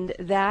 And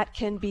that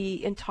can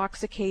be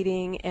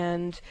intoxicating,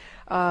 and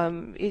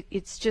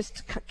it's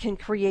just can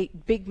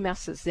create big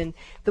messes. And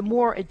the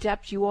more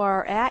adept you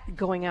are at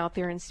going out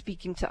there and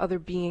speaking to other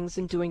beings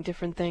and doing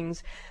different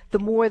things, the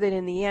more that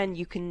in the end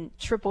you can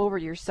trip over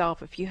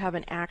yourself if you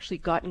haven't actually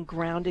gotten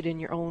grounded in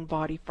your own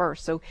body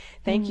first. So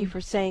thank you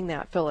for saying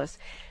that, Phyllis.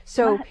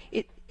 So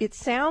it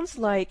sounds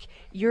like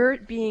you're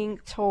being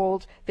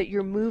told that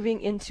you're moving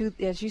into,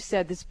 as you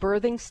said, this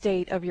birthing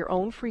state of your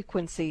own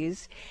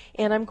frequencies.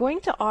 And I'm going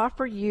to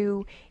offer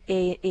you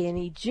an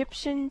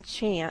Egyptian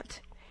chant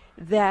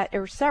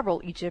or several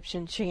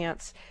Egyptian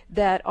chants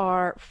that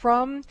are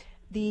from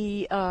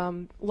the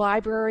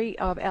Library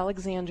of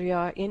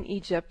Alexandria in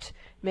Egypt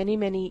many,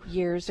 many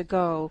years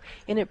ago.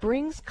 And it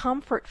brings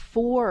comfort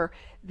for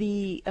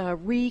the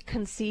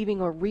reconceiving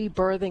or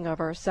rebirthing of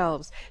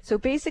ourselves. So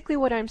basically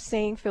what I'm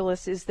saying,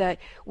 Phyllis, is that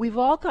we've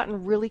all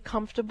gotten really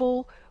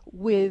comfortable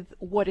with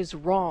what is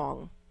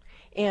wrong.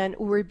 And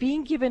we're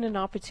being given an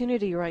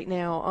opportunity right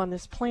now on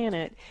this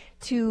planet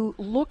to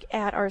look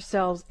at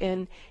ourselves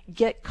and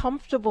get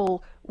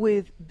comfortable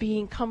with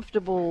being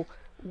comfortable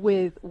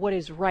with what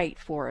is right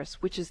for us,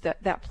 which is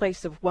that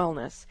place of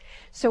wellness.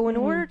 So in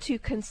order to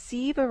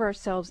conceive of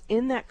ourselves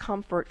in that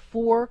comfort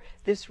for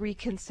this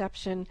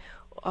reconception,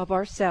 of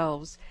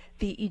ourselves,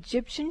 the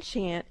Egyptian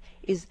chant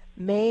is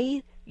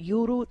Me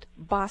Yurut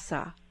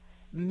Basa,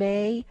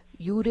 Me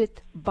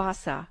Yurut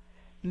Basa,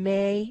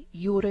 Me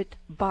Yurut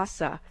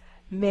Basa,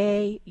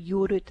 Me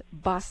Yurut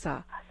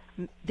Basa.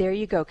 There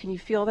you go. Can you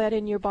feel that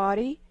in your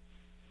body?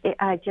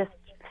 I just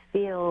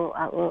feel,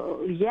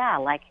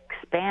 like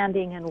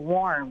expanding and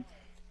warm.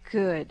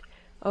 Good.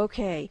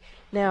 Okay.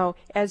 Now,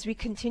 as we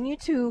continue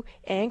to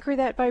anchor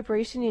that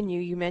vibration in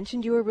you, you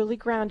mentioned you were really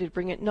grounded.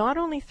 Bring it not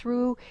only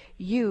through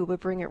you, but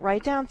bring it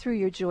right down through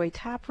your joy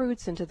tap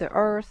roots into the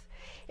earth,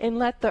 and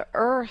let the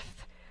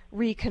earth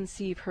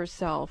reconceive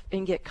herself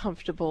and get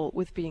comfortable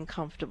with being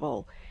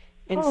comfortable.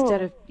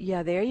 Instead of,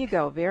 there you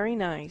go. Very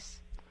nice.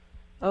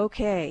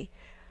 Okay.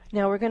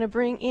 Now we're going to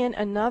bring in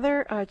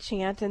another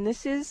chant, and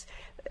this is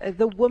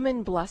the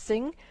woman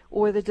blessing,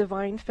 or the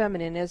divine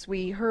feminine. As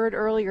we heard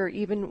earlier,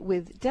 even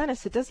with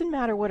Dennis, it doesn't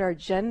matter what our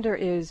gender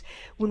is.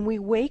 When we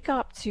wake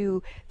up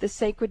to the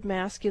sacred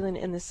masculine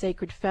and the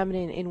sacred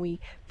feminine, and we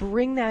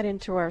bring that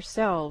into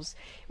ourselves,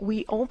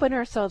 we open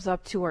ourselves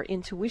up to our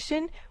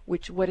intuition.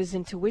 What is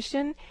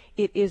intuition?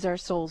 It is our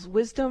soul's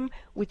wisdom,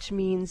 which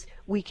means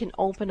we can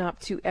open up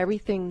to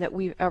everything that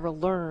we've ever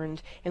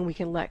learned, and we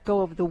can let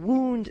go of the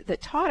wound that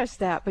taught us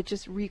that, but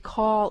just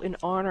recall and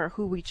honor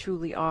who we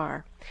truly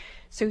are.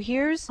 So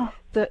here's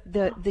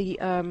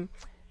the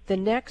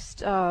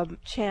next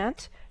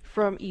chant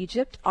from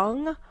Egypt.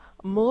 Ang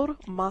mur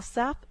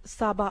masaf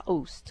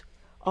sabaost.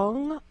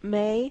 Ang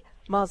me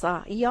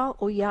maza iya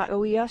oya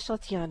oya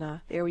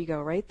shatiana. There we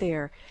go, right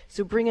there.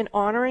 So bring in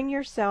honoring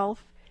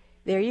yourself.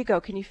 There you go.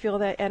 Can you feel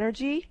that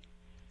energy?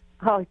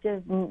 Oh,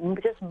 just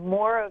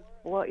more of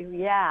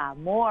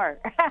more.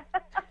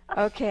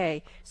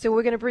 Okay, so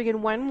we're going to bring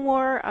in one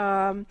more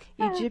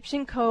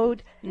Egyptian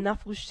code,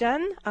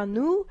 Nafushen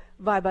Anu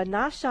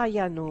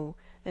Vibanashayanu.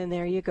 And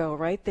there you go,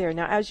 right there.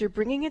 Now, as you're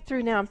bringing it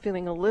through now, I'm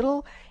feeling a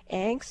little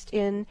angst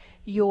in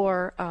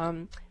your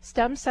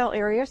stem cell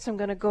area. So I'm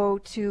going to go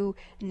to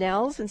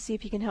Nels and see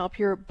if he can help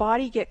your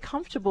body get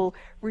comfortable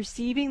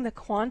receiving the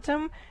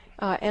quantum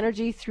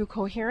energy through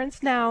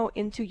coherence now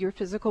into your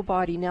physical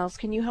body. Nels,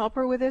 can you help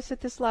her with this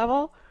at this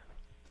level?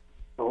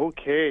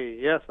 Okay,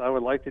 yes, I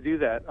would like to do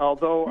that.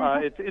 Although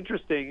it's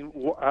interesting,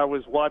 I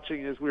was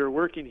watching as we were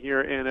working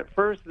here, and at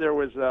first there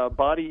was a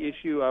body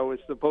issue I was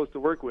supposed to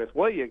work with.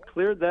 Well, you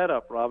cleared that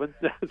up, Robin.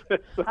 Good.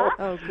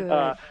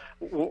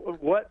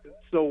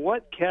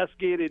 What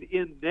cascaded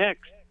in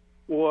next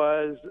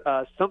was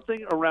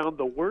something around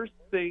the worst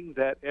thing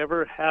that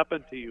ever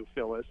happened to you,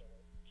 Phyllis.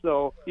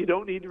 So you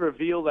don't need to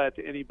reveal that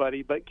to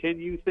anybody, but can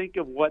you think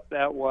of what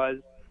that was?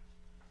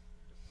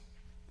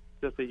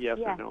 Just a yes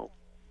or no.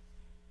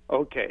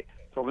 Okay,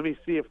 so let me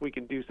see if we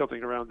can do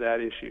something around that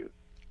issue.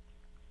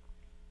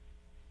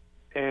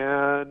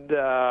 And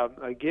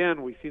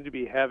again, we seem to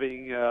be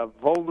having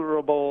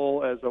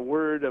vulnerable as a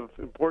word of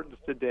importance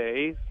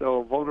today.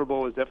 So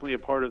vulnerable is definitely a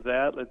part of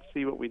that. Let's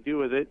see what we do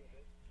with it.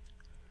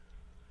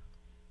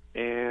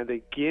 And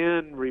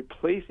again,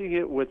 replacing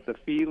it with the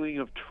feeling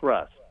of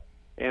trust.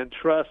 And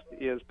trust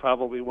is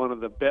probably one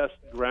of the best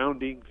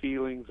grounding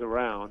feelings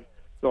around.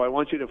 So I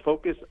want you to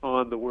focus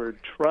on the word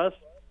trust,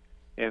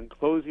 and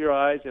close your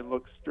eyes and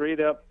look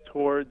straight up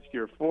towards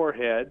your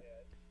forehead.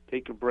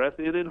 Take a breath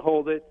in and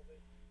hold it,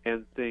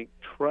 and think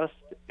trust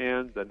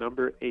and the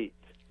number 8.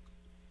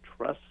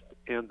 Trust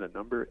and the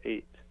number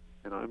 8.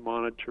 And I'm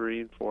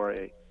monitoring for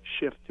a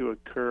shift to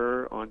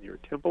occur on your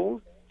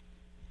temples.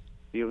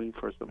 Feeling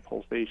for some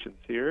pulsations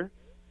here.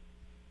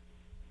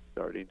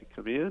 Starting to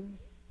come in.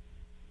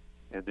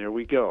 And there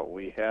we go.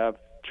 We have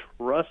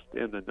trust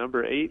and the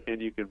number 8,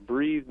 and you can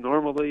breathe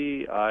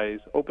normally,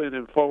 eyes open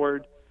and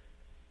forward.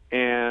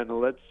 And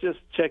let's just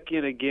check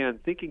in again.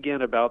 Think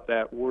again about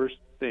that worst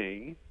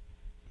thing.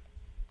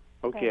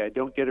 Okay, I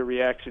don't get a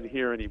reaction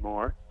here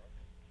anymore.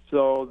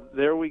 So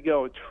there we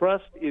go.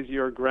 Trust is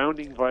your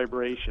grounding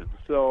vibration.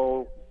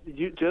 So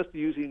just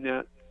using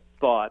that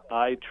thought,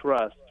 I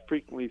trust,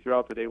 frequently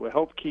throughout the day will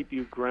help keep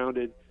you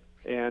grounded.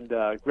 And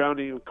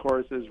grounding, of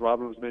course, as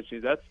Robin was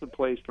mentioning, that's the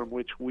place from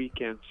which we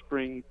can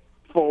spring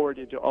forward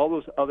into all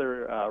those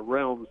other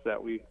realms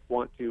that we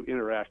want to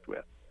interact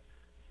with.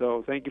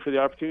 So thank you for the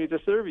opportunity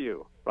to serve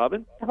you.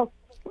 Robin?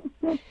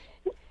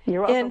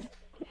 You're welcome. And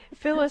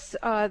Phyllis,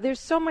 there's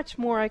so much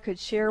more I could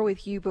share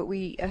with you, but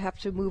we have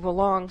to move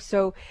along.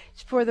 So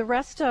for the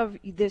rest of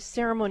this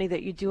ceremony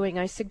that you're doing,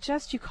 I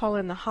suggest you call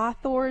in the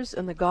Hathors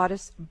and the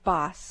goddess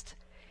Bast.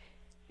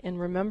 And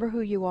remember who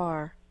you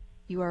are.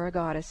 You are a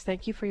goddess.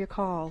 Thank you for your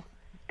call.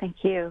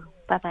 Thank you.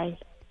 Bye-bye.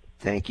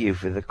 Thank you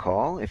for the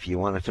call. If you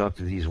want to talk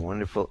to these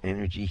wonderful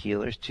energy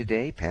healers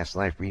today, past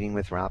life reading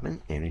with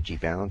Robin, energy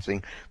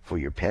balancing for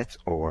your pets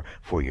or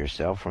for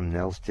yourself from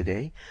Nels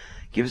today,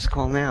 give us a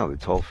call now. The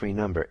toll-free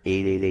number,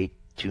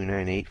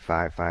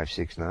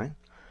 888-298-5569.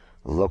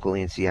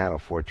 Locally in Seattle,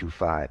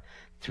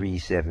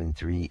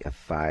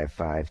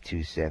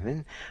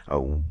 425-373-5527.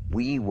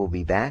 We will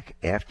be back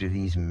after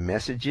these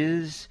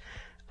messages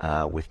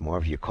with more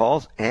of your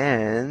calls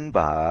and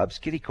Bob's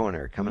Kitty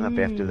Corner coming up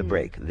after the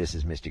break. This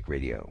is Mystic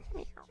Radio.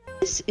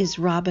 This is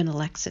Robin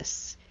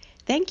Alexis.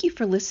 Thank you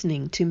for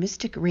listening to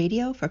Mystic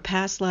Radio for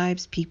Past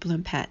Lives, People,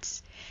 and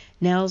Pets.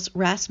 Nels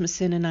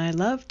Rasmussen and I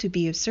love to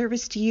be of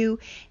service to you,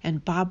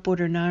 and Bob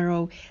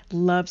Bordenaro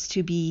loves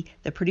to be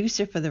the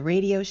producer for the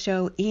radio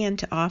show and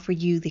to offer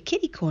you the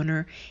kitty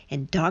corner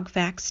and dog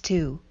facts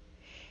too.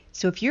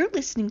 So if you're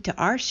listening to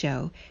our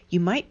show, you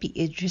might be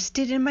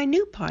interested in my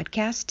new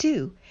podcast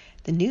too.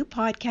 The new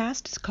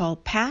podcast is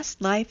called Past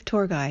Life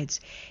Tour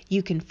Guides.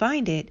 You can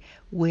find it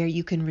where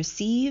you can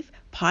receive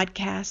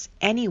podcasts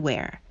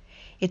anywhere.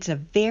 It's a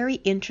very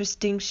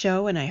interesting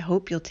show, and I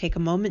hope you'll take a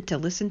moment to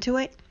listen to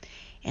it.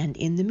 And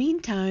in the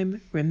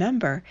meantime,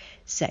 remember,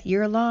 set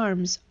your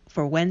alarms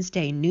for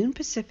Wednesday, noon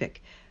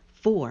Pacific,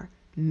 for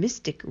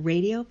Mystic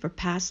Radio for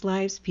Past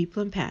Lives,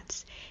 People, and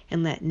Pets.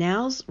 And let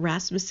Nels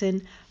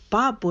Rasmussen,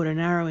 Bob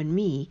Bordenaro, and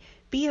me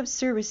be of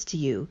service to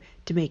you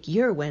to make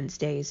your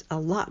Wednesdays a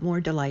lot more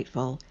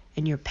delightful.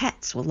 And your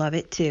pets will love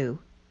it too.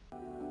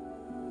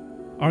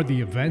 Are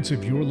the events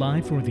of your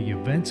life or the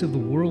events of the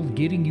world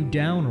getting you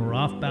down or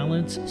off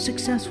balance?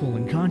 Successful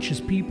and conscious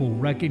people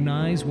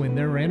recognize when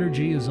their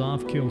energy is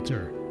off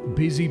kilter.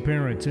 Busy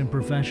parents and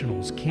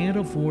professionals can't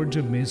afford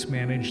to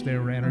mismanage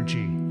their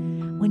energy.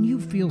 When you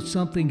feel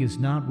something is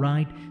not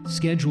right,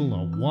 schedule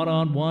a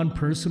one-on-one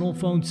personal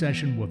phone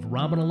session with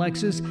Rob and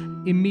Alexis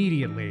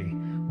immediately.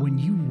 When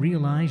you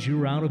realize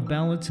you're out of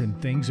balance and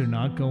things are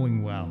not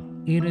going well.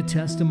 In a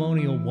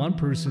testimonial, one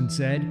person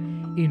said,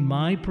 "In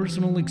my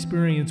personal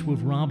experience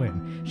with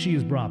Robin, she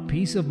has brought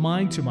peace of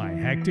mind to my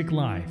hectic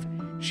life.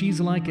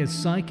 She's like a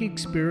psychic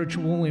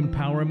spiritual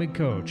empowerment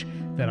coach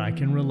that I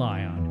can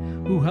rely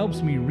on, who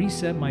helps me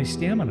reset my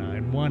stamina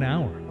in 1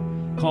 hour."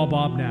 Call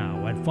Bob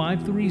now at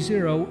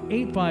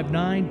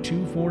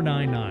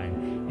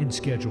 530-859-2499 and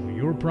schedule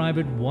your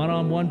private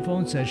one-on-one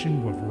phone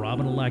session with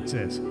Robin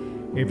Alexis.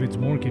 If it's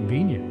more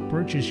convenient,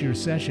 purchase your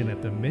session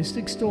at the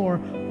Mystic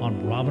Store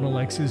on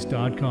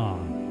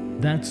robinalexis.com.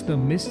 That's the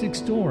Mystic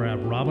Store at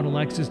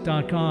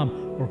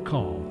robinalexis.com or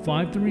call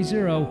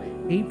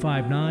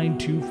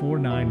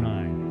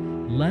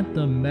 530-859-2499. Let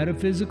the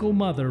metaphysical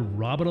mother,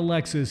 Robin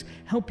Alexis,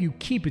 help you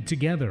keep it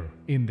together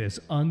in this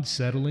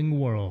unsettling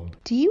world.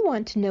 Do you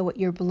want to know what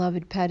your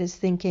beloved pet is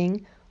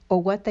thinking or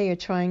what they are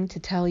trying to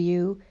tell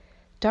you?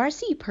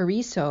 Darcy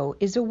Pariso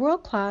is a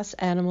world-class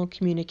animal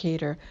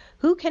communicator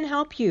who can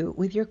help you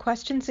with your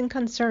questions and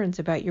concerns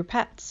about your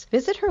pets.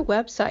 Visit her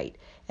website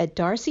at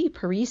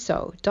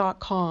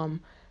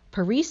darcypariso.com.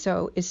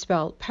 Pariso is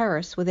spelled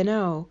Paris with an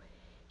O.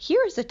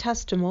 Here is a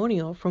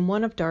testimonial from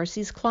one of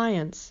Darcy's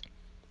clients.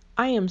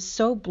 I am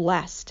so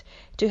blessed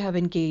to have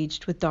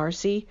engaged with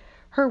Darcy.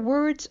 Her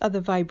words are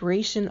the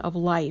vibration of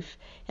life,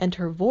 and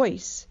her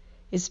voice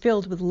is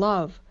filled with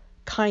love,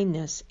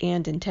 kindness,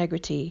 and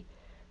integrity.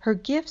 Her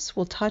gifts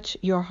will touch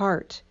your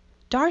heart.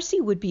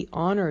 Darcy would be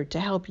honored to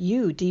help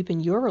you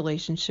deepen your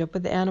relationship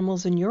with the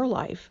animals in your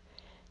life.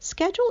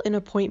 Schedule an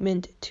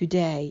appointment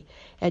today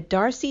at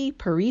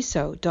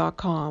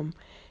darcypariso.com.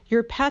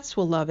 Your pets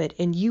will love it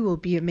and you will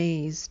be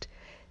amazed.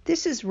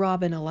 This is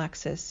Robin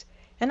Alexis,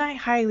 and I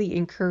highly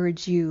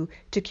encourage you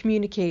to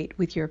communicate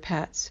with your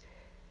pets.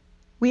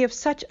 We have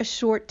such a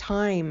short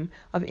time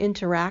of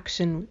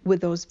interaction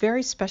with those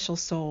very special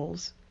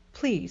souls.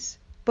 Please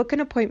book an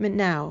appointment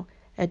now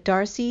at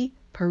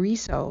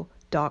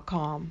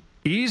darcypariso.com.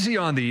 Easy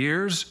on the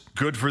ears,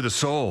 good for the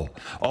soul.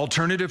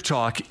 Alternative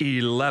Talk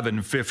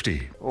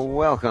 1150.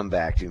 Welcome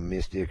back to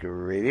Mystic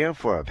Radio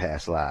for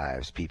Past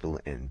Lives, People,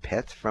 and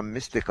Pets from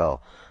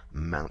mystical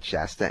Mount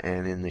Shasta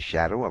and in the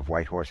shadow of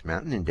White Horse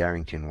Mountain in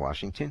Darrington,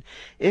 Washington.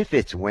 If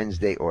it's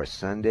Wednesday or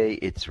Sunday,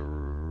 it's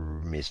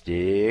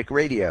Mystic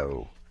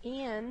Radio.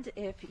 And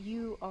if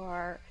you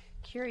are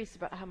curious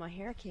about how my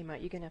hair came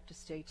out, you're going to have to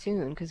stay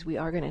tuned because we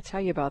are going to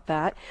tell you about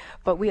that.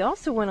 But we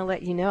also want to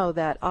let you know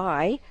that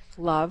I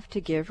love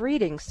to give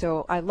readings.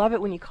 So I love it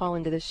when you call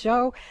into the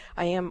show.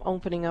 I am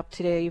opening up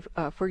today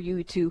for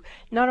you to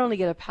not only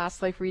get a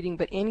past life reading,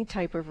 but any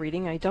type of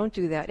reading. I don't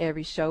do that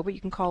every show, but you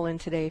can call in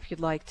today if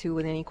you'd like to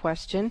with any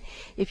question.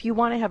 If you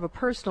want to have a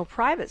personal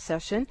private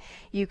session,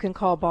 you can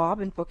call Bob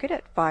and book it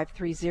at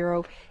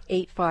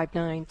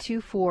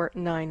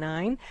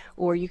 530-859-2499,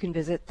 or you can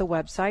visit the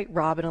website,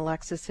 Robin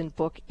Alexis, and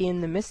book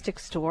in the Mystic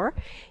Store.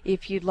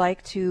 If you'd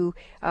like to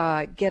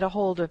get a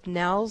hold of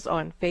Nels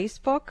on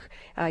Facebook,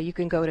 you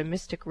can go to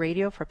Mystic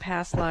Radio for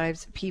Past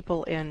Lives,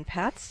 People, and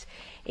Pets.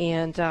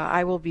 And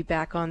I will be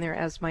back on there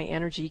as my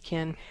energy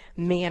can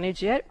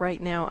manage it.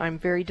 Right now, I'm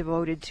very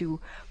devoted to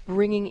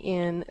bringing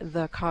in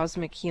the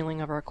cosmic healing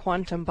of our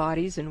quantum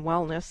bodies and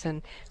wellness.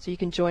 And so you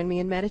can join me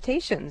in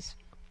meditations.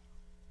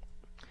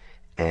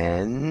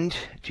 And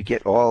to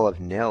get all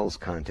of Nell's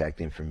contact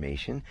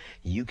information,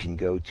 you can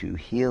go to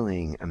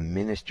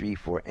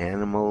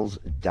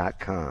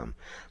healingministryforanimals.com.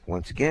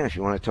 Once again, if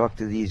you want to talk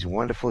to these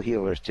wonderful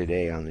healers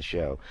today on the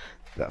show,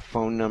 the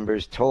phone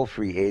number's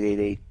toll-free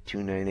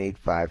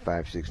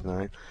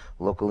 888-298-5569.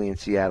 Locally in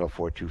Seattle,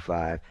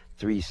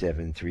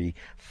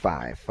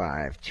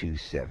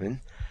 425-373-5527.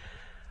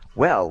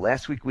 Well,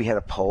 last week we had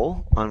a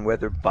poll on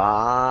whether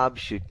Bob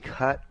should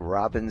cut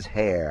Robin's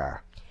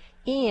hair.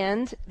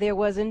 And there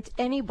wasn't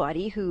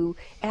anybody who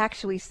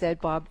actually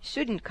said Bob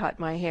shouldn't cut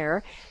my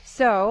hair.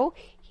 So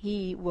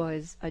he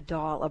was a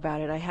doll about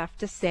it, I have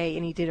to say,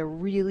 and he did a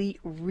really,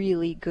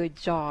 really good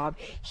job.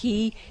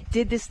 He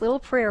did this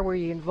little prayer where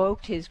he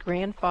invoked his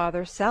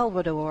grandfather,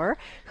 Salvador,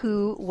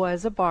 who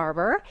was a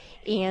barber,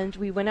 and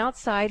we went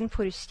outside and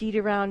put a sheet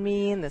around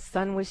me, and the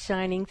sun was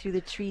shining through the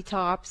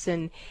treetops,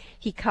 and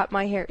he cut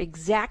my hair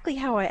exactly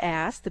how I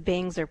asked. The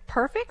bangs are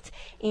perfect,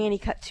 and he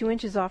cut 2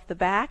 inches off the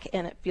back,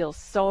 and it feels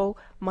so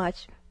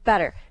much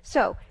better.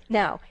 So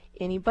now,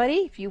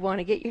 anybody, if you want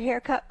to get your hair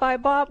cut by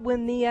Bob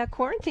when the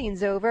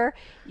quarantine's over,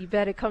 you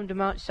better come to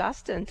Mount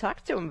Shasta and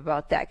talk to him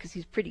about that, because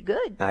he's pretty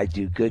good. I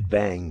do good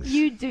bangs.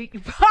 You do.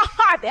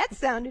 That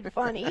sounded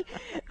funny.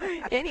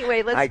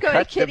 Anyway, let's go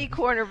to Kitty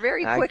Corner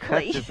very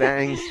quickly. I cut the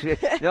bangs.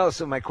 No,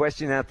 so my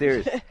question out there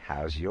is,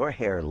 how's your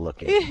hair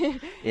looking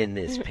in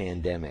this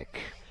pandemic?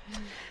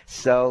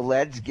 So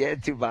let's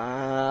get to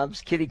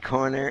Bob's Kitty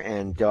Corner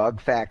and Dog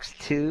Facts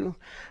 2.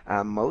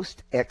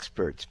 Most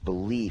experts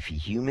believe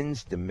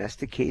humans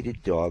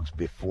domesticated dogs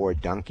before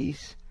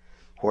donkeys,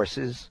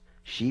 horses,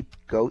 sheep,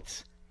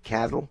 goats,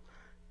 cattle,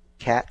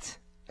 cats,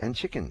 and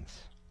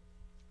chickens.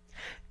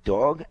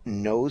 Dog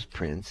nose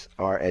prints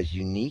are as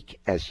unique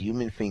as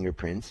human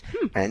fingerprints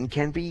and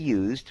can be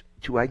used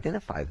to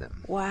identify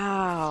them.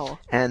 Wow.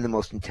 And the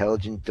most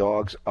intelligent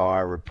dogs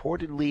are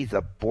reportedly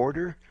the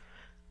border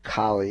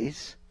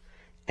collies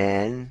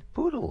and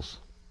poodles.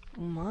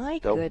 My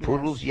Though goodness.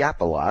 poodles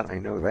yap a lot, I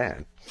know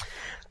that.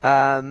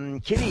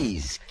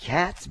 Kitties.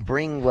 Cats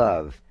bring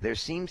love. There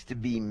seems to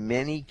be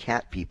many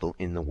cat people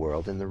in the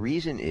world, and the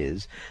reason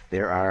is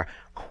there are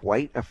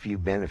quite a few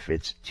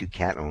benefits to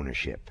cat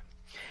ownership.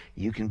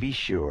 You can be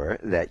sure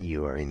that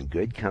you are in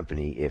good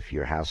company if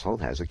your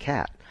household has a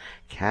cat.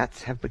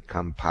 Cats have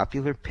become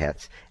popular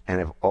pets and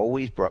have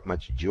always brought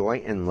much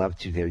joy and love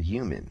to their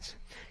humans.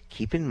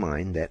 Keep in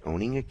mind that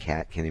owning a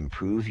cat can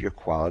improve your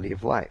quality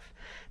of life.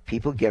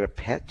 People get a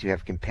pet to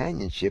have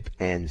companionship,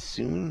 and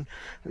soon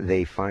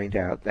they find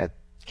out that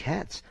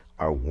cats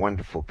are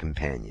wonderful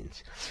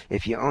companions.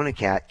 If you own a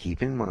cat,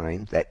 keep in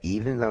mind that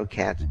even though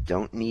cats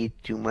don't need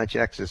too much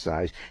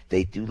exercise,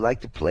 they do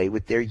like to play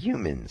with their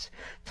humans.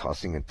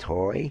 Tossing a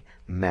toy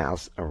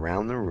mouse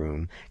around the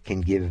room can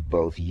give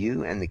both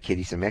you and the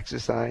kitty some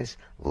exercise,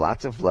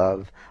 lots of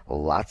love,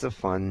 lots of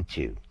fun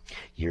too.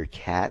 Your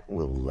cat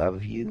will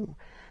love you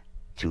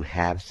to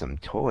have some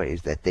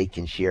toys that they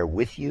can share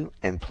with you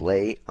and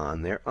play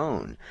on their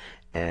own.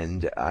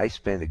 And I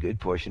spend a good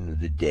portion of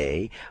the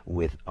day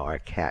with our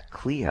cat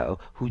Cleo,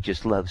 who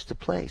just loves to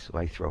play. So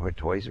I throw her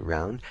toys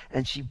around,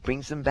 and she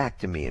brings them back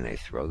to me, and I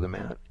throw them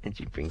out, and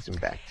she brings them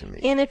back to me.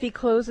 And if he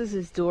closes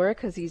his door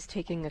because he's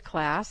taking a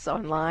class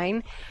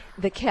online,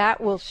 the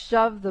cat will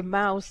shove the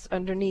mouse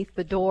underneath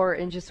the door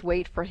and just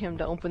wait for him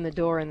to open the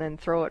door and then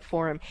throw it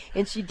for him.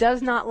 And she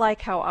does not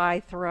like how I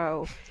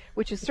throw,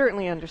 which is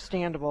certainly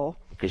understandable.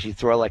 Because you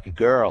throw like a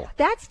girl.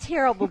 That's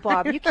terrible,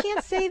 Bob. You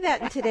can't say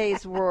that in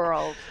today's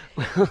world.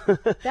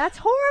 That's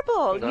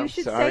horrible. You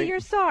should say you're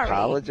sorry.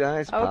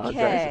 Apologize.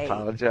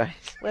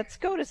 Let's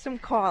go to some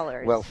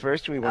callers. Well,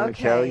 first we want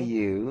to tell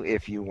you,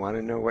 if you want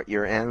to know what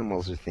your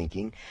animals are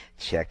thinking,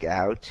 check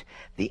out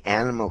the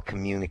Animal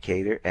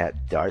Communicator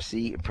at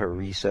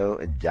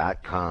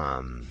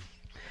darcypariso.com.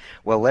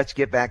 Well, let's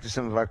get back to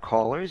some of our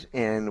callers,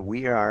 and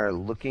we are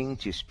looking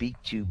to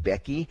speak to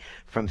Becky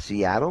from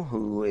Seattle,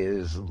 who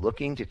is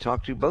looking to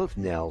talk to both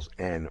Nels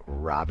and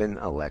Robin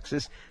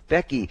Alexis.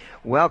 Becky,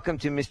 welcome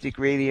to Mystic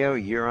Radio.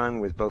 You're on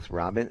with both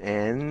Robin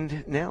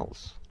and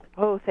Nels.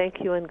 Oh,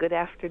 thank you, and good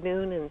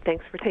afternoon, and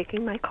thanks for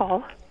taking my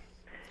call.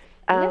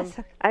 Yes.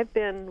 I've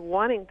been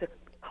wanting to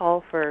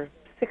call for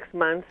 6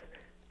 months.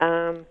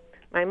 My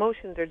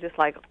emotions are just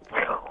like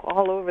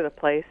all over the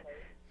place,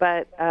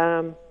 but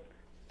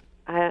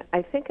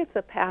I think it's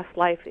a past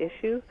life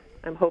issue.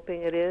 I'm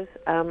hoping it is.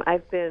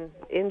 I've been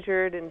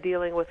injured and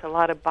dealing with a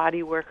lot of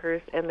body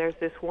workers, and there's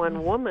this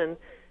one woman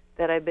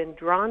that I've been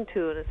drawn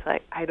to, and it's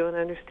like I don't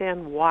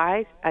understand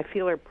why. I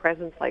feel her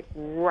presence like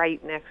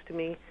right next to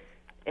me,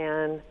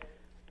 and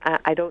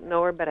I don't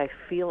know her, but I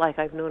feel like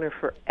I've known her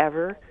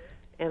forever,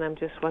 and I'm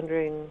just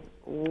wondering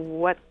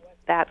what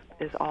that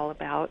is all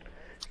about.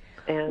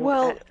 And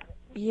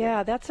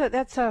yeah, that's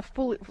a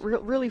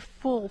really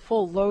full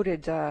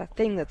loaded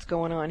thing that's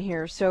going on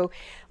here. So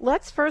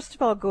let's first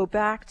of all go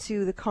back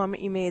to the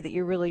comment you made that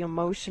you're really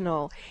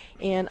emotional,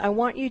 and I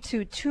want you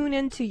to tune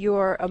into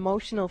your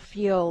emotional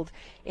field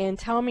and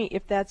tell me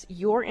if that's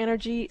your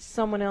energy,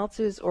 someone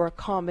else's, or a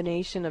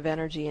combination of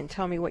energy, and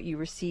tell me what you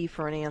receive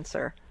for an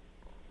answer.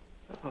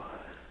 Oh.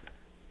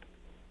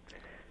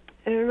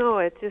 I don't know.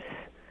 It just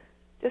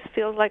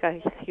feels like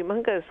a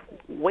humongous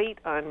weight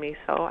on me,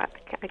 so I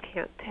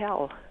can't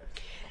tell.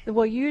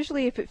 Well,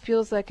 usually if it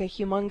feels like a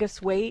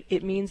humongous weight,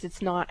 it means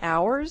it's not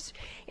ours.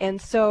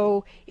 And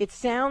so it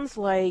sounds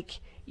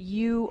like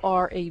you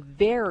are a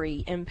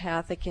very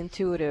empathic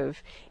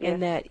intuitive,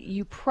 and that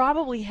you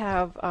probably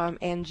have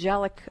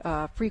angelic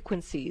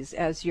frequencies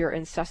as your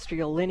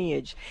ancestral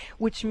lineage,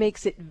 which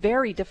makes it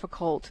very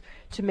difficult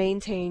to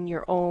maintain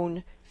your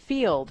own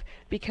field,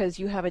 because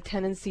you have a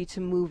tendency to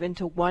move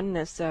into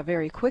oneness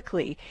very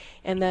quickly.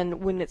 And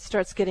then when it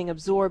starts getting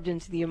absorbed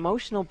into the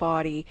emotional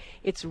body,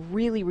 it's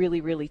really,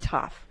 really, really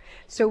tough.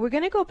 So we're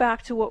going to go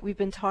back to what we've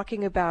been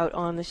talking about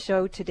on the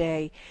show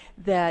today,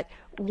 that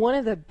one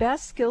of the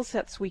best skill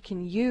sets we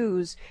can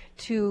use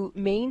to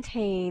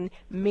maintain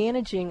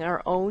managing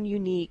our own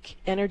unique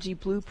energy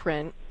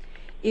blueprint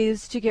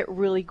is to get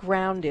really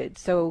grounded.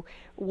 So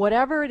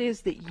whatever it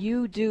is that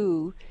you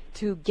do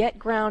to get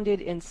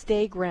grounded and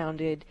stay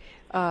grounded,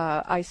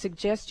 I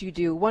suggest you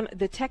do.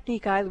 The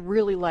technique I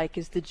really like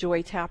is the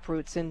joy tap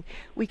roots, and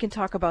we can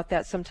talk about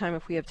that sometime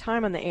if we have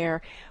time on the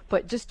air,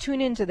 but just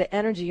tune into the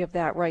energy of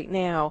that right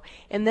now.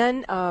 And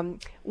then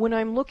when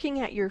I'm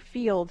looking at your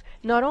field,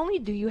 not only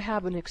do you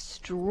have an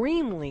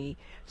extremely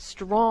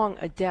strong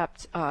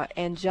adept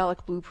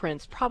angelic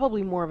blueprints,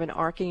 probably more of an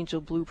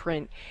archangel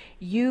blueprint,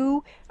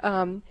 you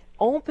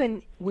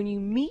open, when you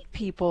meet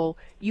people,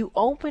 you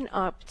open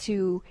up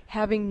to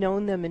having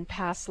known them in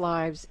past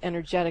lives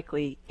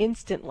energetically,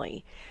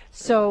 instantly.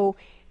 So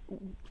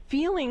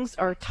feelings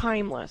are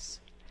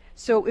timeless.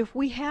 So if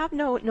we have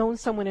known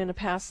someone in a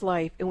past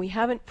life and we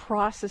haven't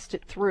processed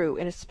it through,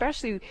 and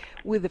especially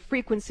with a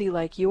frequency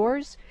like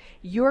yours,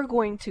 you're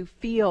going to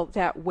feel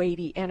that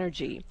weighty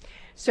energy.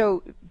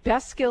 So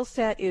best skill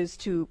set is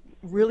to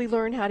really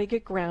learn how to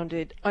get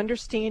grounded,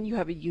 understand you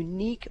have a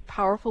unique,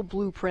 powerful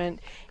blueprint,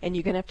 and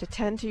you're going to have to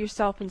tend to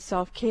yourself and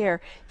self-care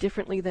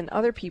differently than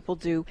other people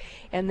do.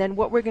 And then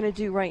what we're going to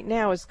do right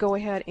now is go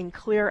ahead and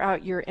clear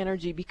out your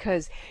energy,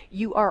 because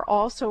you are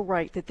also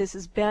right that this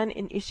has been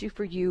an issue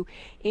for you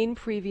in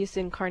previous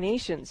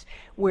incarnations,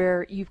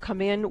 where you've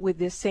come in with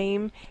this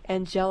same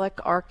angelic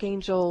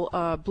archangel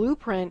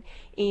blueprint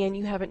and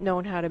you haven't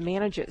known how to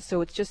manage it.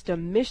 So it's just a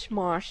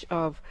mishmash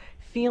of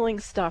feeling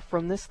stuff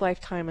from this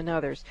lifetime and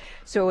others.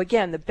 So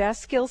again, the best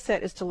skill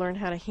set is to learn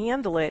how to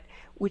handle it,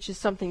 which is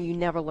something you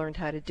never learned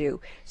how to do.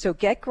 So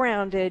get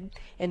grounded,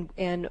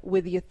 and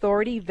with the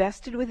authority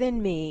vested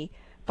within me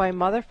by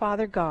Mother,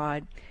 Father,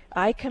 God,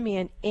 I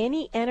command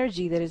any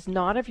energy that is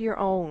not of your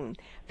own,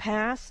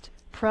 past,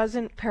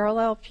 present,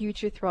 parallel,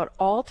 future, throughout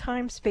all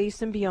time,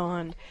 space, and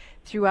beyond,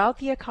 throughout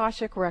the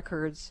Akashic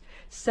records,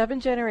 7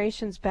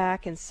 generations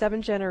back and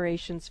 7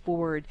 generations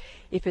forward,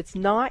 if it's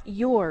not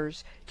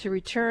yours, to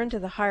return to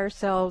the higher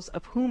selves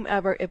of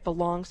whomever it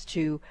belongs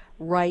to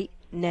right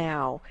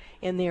now.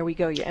 And there we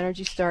go. Your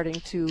energy's starting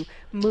to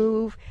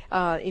move.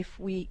 There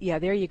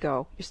you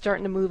go. You're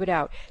starting to move it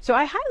out. So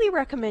I highly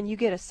recommend you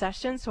get a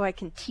session so I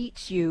can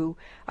teach you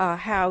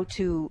how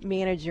to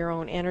manage your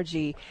own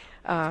energy.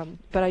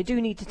 But I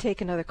do need to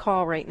take another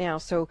call right now.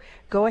 So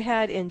go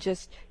ahead and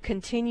just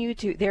continue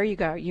to, there you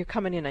go. You're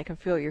coming in. I can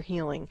feel your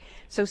healing.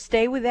 So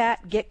stay with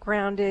that, get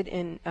grounded,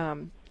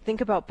 and think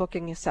about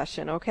booking a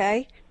session,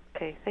 okay?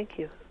 Okay, thank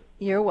you.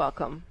 You're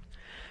welcome.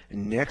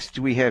 Next,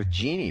 we have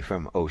Jeannie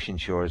from Ocean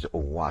Shores,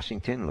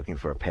 Washington, looking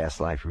for a past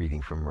life reading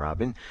from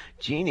Robin.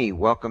 Jeannie,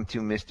 welcome to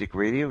Mystic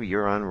Radio.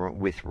 You're on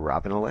with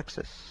Robin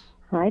Alexis.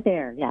 Hi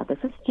there. Yeah, this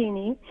is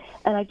Jeannie.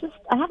 And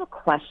I have a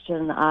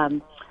question.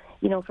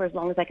 For as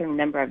long as I can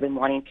remember, I've been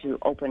wanting to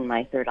open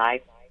my third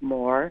eye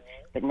more.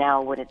 But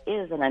now what it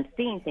is, and I'm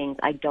seeing things,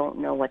 I don't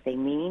know what they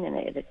mean, and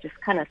it just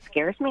kind of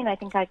scares me, and I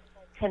think I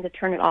tend to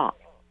turn it off.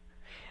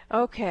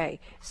 Okay,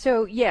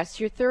 so yes,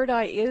 your third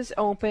eye is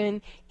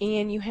open,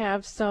 and you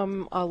have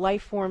some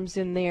life forms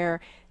in there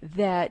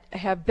that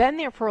have been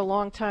there for a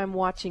long time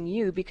watching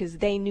you, because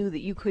they knew that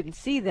you couldn't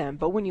see them.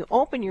 But when you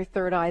open your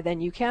third eye,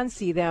 then you can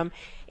see them,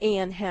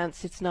 and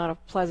hence it's not a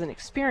pleasant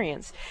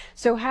experience.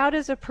 So how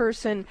does a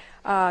person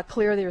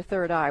clear their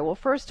third eye? Well,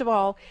 first of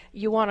all,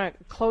 you want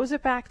to close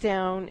it back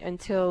down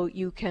until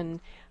you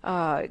can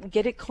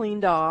get it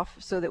cleaned off,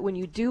 so that when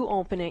you do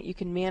open it, you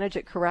can manage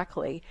it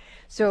correctly.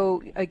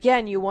 So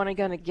again, you want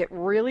to get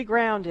really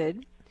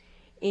grounded,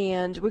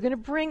 and we're going to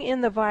bring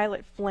in the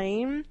violet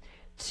flame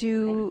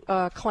to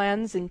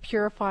cleanse and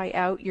purify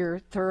out your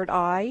third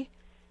eye.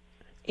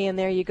 And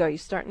there you go. You're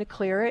starting to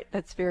clear it.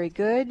 That's very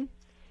good.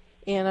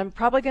 And I'm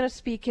probably going to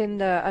speak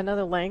in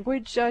another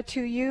language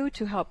to you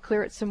to help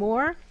clear it some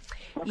more.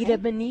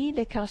 Irebani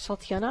de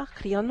kashaltiana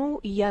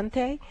krianu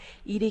iante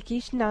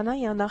irikishnana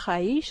yana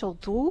hai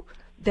shaltu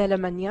de la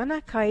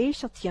mañana kai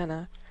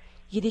shaltiana.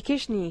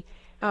 Yidikishni.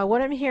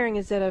 What I'm hearing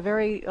is that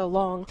a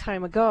long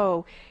time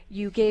ago,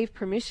 you gave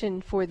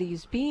permission for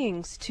these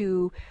beings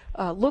to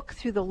look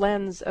through the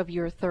lens of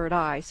your third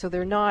eye. So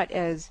they're not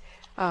as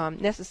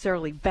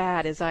necessarily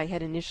bad as I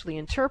had initially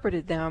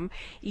interpreted them.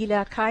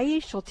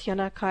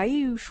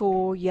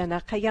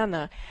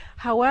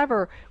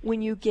 However,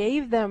 when you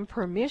gave them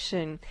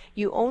permission,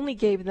 you only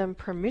gave them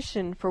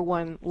permission for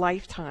one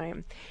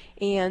lifetime.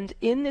 And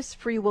in this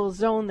free will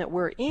zone that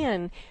we're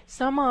in,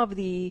 some of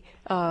the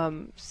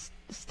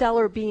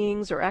stellar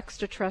beings or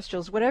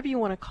extraterrestrials, whatever you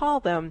want to call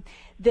them,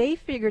 they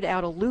figured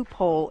out a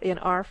loophole in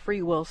our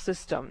free will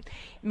system,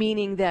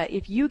 meaning that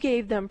if you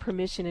gave them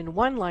permission in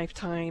one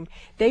lifetime,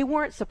 they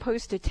weren't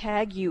supposed to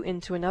tag you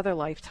into another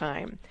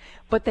lifetime.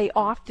 But they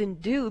often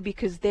do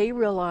because they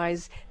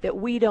realize that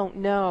we don't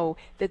know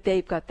that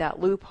they've got that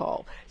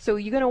loophole. So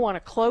you're going to want to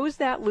close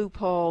that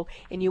loophole,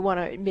 and you want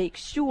to make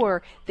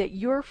sure that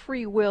your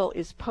free will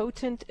is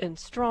potent and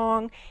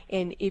strong.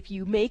 And if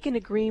you make an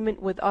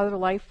agreement with other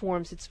life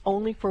forms, it's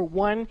only for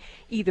one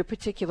either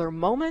particular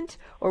moment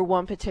or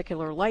one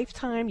particular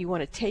lifetime. You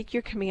want to take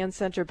your command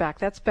center back.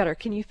 That's better.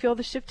 Can you feel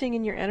the shifting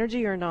in your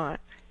energy or not?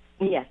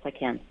 Yes, I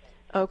can.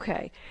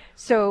 Okay.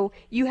 So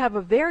you have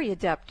a very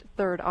adept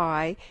third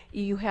eye.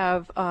 You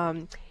have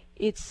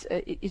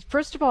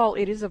first of all,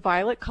 it is a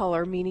violet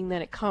color, meaning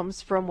that it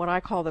comes from what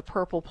I call the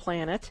purple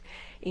planet.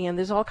 And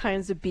there's all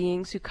kinds of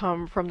beings who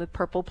come from the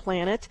purple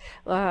planet.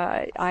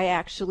 I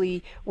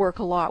actually work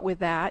a lot with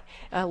that.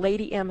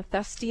 Lady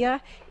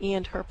Amethystia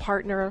and her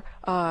partner,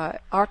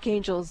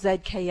 Archangel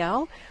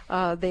ZKL,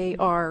 they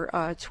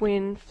are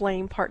twin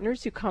flame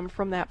partners who come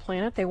from that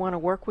planet. They want to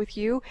work with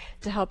you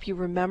to help you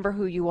remember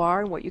who you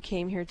are and what you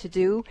came here to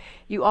do.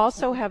 You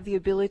also have the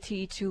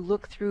ability to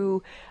look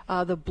through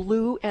the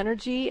blue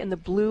energy, and the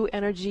blue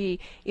energy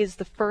is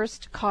the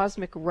first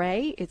cosmic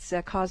ray. It's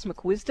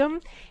cosmic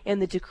wisdom,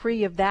 and the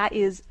decree of that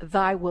is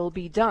thy will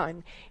be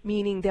done,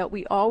 meaning that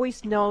we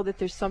always know that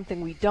there's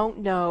something we don't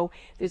know.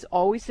 There's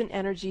always an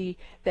energy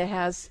that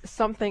has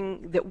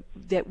something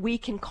that we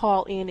can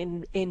call in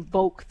and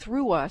invoke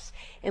through us,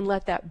 and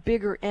let that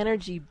bigger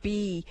energy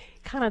be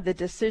kind of the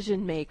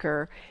decision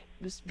maker,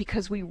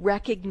 because we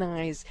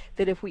recognize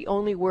that if we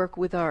only work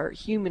with our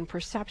human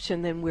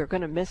perception, then we're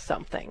going to miss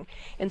something.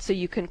 And so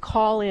you can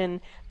call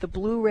in the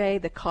blue ray,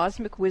 the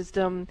cosmic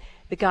wisdom.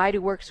 The guide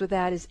who works with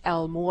that is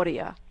El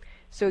Moria.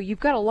 So you've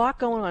got a lot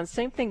going on.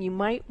 Same thing, you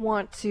might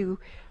want to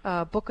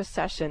book a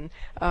session.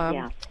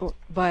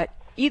 But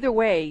either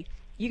way,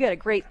 you got a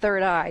great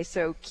third eye,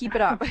 so keep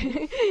it up.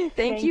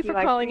 Thank you for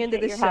calling into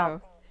the show.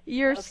 Help.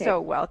 You're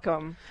so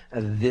welcome.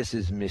 This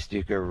is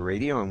Mystica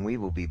Radio, and we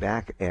will be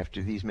back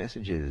after these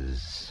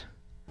messages.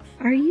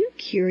 Are you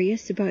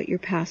curious about your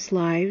past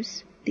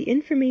lives? The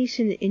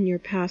information in your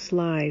past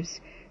lives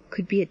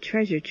could be a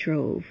treasure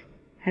trove.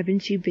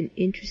 Haven't you been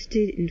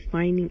interested in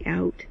finding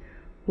out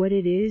what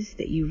it is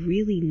that you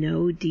really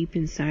know deep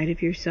inside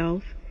of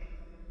yourself?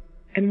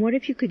 And what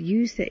if you could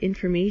use that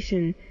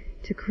information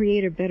to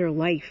create a better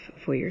life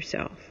for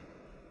yourself?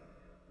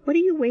 What are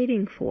you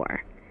waiting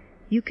for?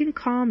 You can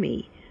call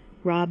me,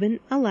 Robin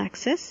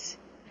Alexis,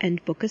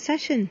 and book a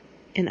session,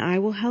 and I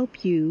will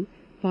help you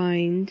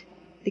find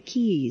the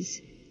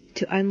keys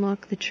to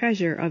unlock the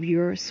treasure of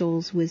your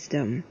soul's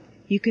wisdom.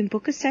 You can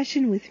book a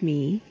session with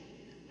me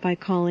by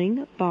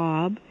calling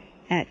Bob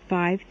at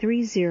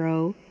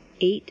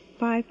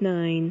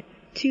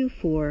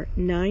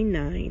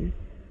 530-859-2499,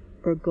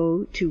 or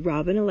go to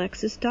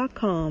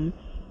robinalexis.com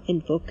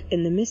and book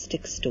in the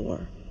Mystic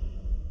Store.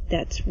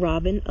 That's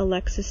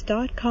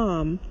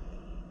robinalexis.com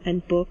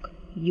and book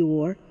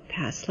your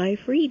past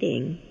life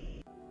reading.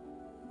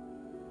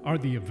 Are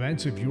the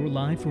events of your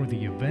life or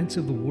the events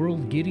of the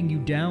world getting you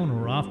down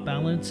or off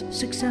balance?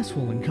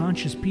 Successful and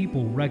conscious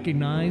people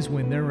recognize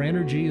when their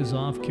energy is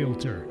off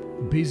kilter.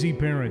 Busy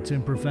parents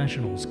and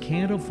professionals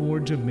can't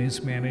afford to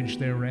mismanage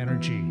their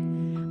energy.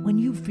 When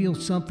you feel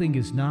something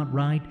is not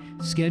right,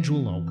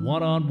 schedule a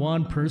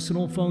one-on-one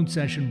personal phone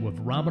session with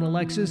Robin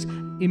Alexis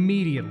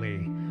immediately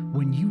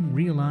when you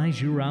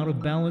realize you're out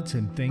of balance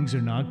and things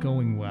are not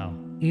going well.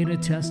 In a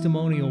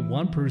testimonial,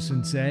 one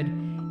person said,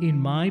 "In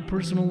my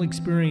personal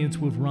experience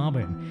with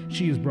Robin,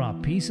 she has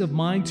brought peace of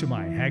mind to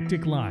my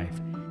hectic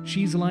life.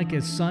 She's like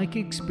a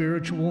psychic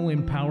spiritual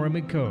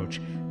empowerment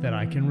coach that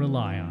I can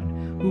rely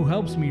on, who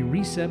helps me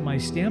reset my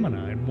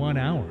stamina in 1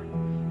 hour."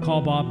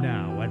 Call Bob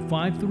now at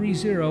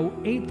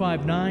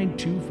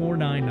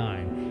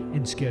 530-859-2499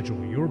 and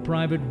schedule your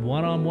private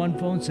one-on-one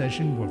phone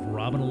session with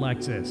Robin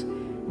Alexis.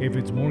 If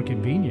it's more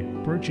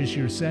convenient, purchase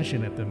your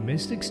session at the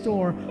Mystic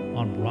Store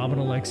on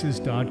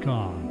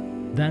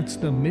robinalexis.com. That's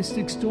the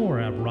Mystic Store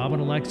at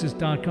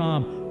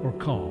robinalexis.com, or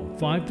call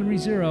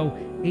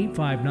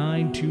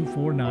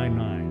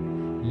 530-859-2499.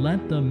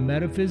 Let the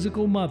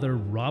metaphysical mother,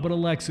 Robin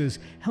Alexis,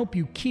 help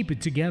you keep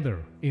it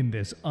together in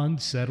this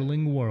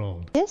unsettling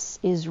world. This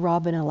is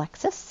Robin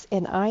Alexis,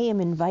 and I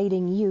am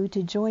inviting you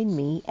to join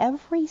me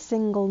every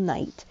single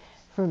night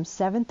from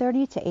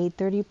 7:30 to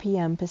 8:30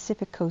 p.m.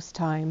 Pacific Coast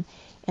Time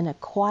in a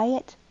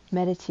quiet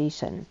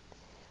meditation.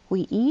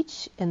 We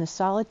each, in the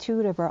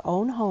solitude of our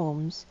own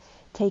homes,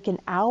 take an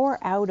hour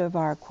out of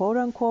our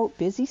quote-unquote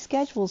busy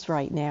schedules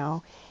right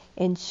now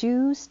and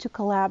choose to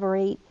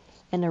collaborate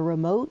in a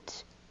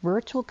remote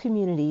virtual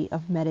community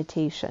of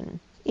meditation.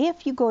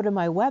 If you go to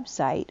my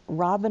website,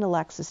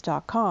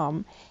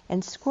 robinalexis.com,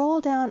 and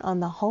scroll down on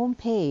the home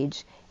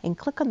page and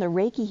click on the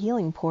Reiki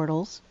healing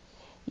portals,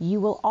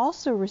 you will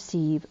also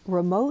receive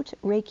remote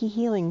Reiki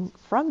healing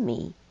from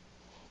me.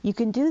 You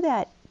can do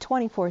that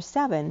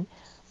 24/7,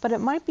 but it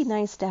might be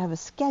nice to have a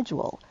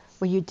schedule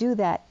Well, you do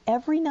that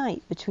every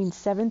night between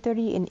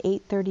 7:30 and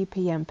 8:30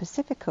 p.m.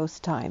 Pacific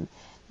Coast time,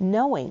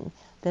 knowing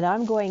that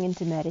I'm going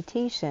into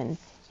meditation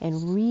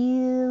and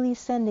really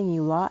sending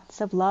you lots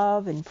of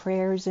love and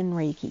prayers and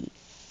Reiki.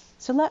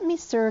 So let me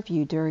serve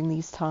you during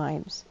these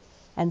times,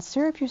 and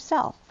serve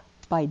yourself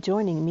by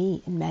joining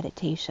me in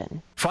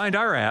meditation. Find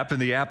our app in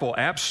the Apple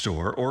App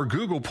Store or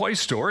Google Play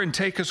Store and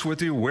take us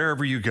with you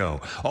wherever you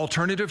go.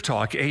 Alternative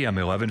Talk, AM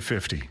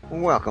 1150.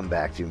 Welcome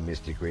back to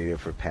Mystic Radio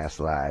for Past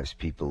Lives,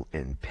 People,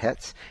 and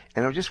Pets.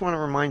 And I just want to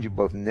remind you,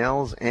 both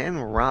Nels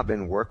and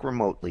Robin work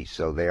remotely,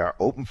 so they are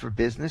open for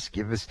business.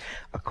 Give us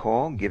a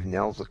call. Give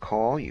Nels a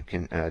call. You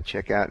can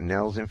check out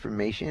Nels'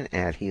 information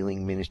at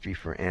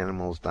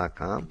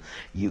healingministryforanimals.com.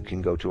 You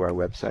can go to our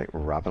website,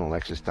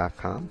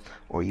 robinalexis.com,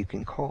 or you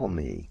can call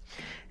me.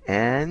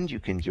 And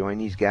you can join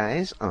these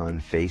guys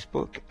on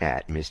Facebook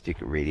at Mystic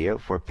Radio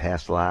for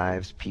Past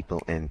Lives,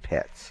 People, and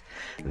Pets.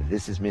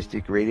 This is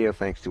Mystic Radio.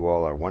 Thanks to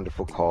all our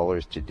wonderful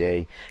callers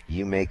today.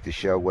 You make the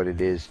show what it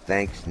is.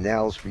 Thanks,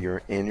 Nels, for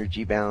your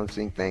energy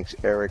balancing. Thanks,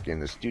 Eric, in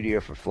the studio,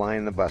 for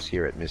flying the bus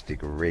here at Mystic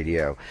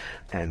Radio.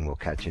 And we'll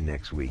catch you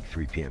next week,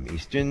 3 p.m.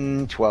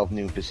 Eastern, 12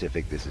 noon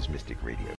Pacific. This is Mystic Radio.